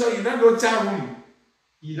officer, you don't know chat room.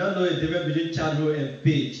 You don't know the difference between chat room and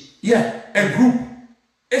page. Yeah, and group.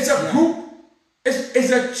 It's a group. It's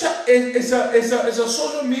a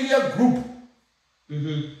social media group.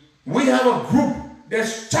 We have a group.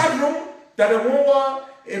 There's chat room that the one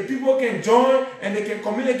where people can join and they can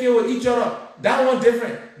communicate with each other. That one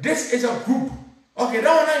different. This is a group. Okay,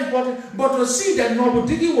 that one not important. But to see that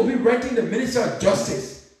Nwabudigi will be writing the Minister of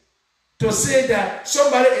Justice to say that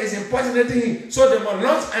somebody is impersonating him, so they will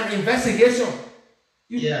launch an investigation.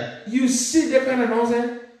 You see that kind of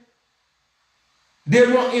nonsense? They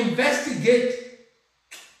will investigate.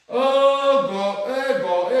 Oh God,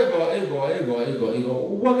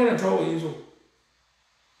 what kind of trouble is it?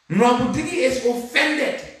 Nwabudigi is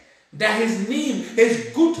offended that his name,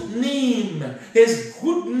 his good name,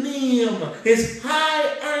 his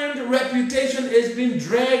high-earned reputation is being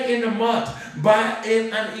dragged in the mud by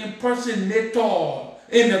an impersonator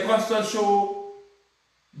in the Costa Show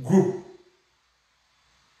group.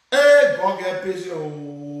 Hey, God get patient.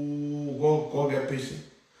 Oh, God get patient.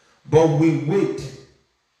 But we wait.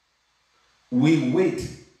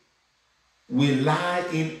 We lie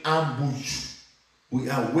in ambush. We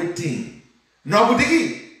are waiting.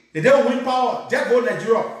 Nwabudigi, they don't win power. Just go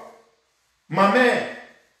Nigeria. My man,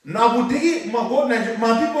 Nwabudigi, my go Nigeria.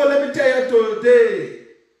 My people, let me tell you today.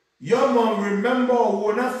 Your mom remember,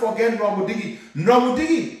 will not forget Nwabudigi.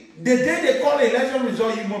 Nwabudigi, the day they call election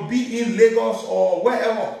result, you must be in Lagos or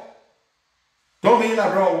wherever. Don't be in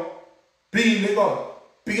that row. Be in Lagos.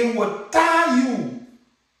 People will tie you.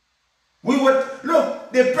 We would look.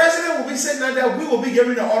 the president will be saying that we will be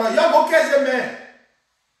giving the order. Y'all go catch the man.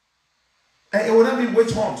 And it will not be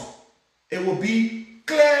witch hunt. It will be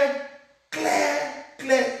clear,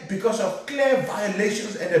 because of clear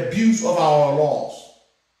violations and abuse of our laws.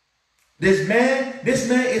 This man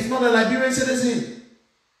is not a Liberian citizen.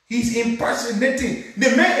 He's impersonating.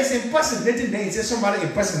 The man is impersonating. Then he says somebody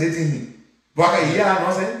impersonating him.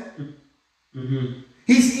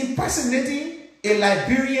 He's impersonating a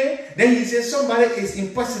Liberian. Then he says somebody is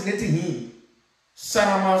impersonating him.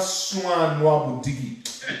 Sarama Swan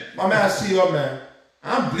Nwabudigi. My man, I see you, man.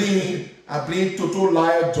 I blame total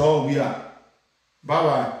liar Joe. We are. Bye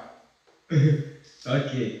bye.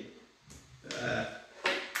 Okay.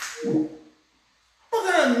 What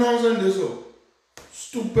kind of nonsense is this?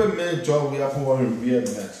 Stupid man, Joe. We are for a weird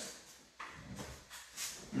mess.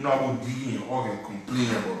 I'm not going to dig in or complain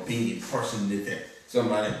about being impersonated.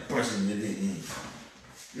 Somebody impersonated him.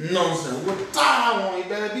 Nonsense. What time? You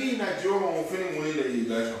better be in Nigeria when we finish winning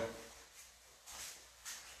the election.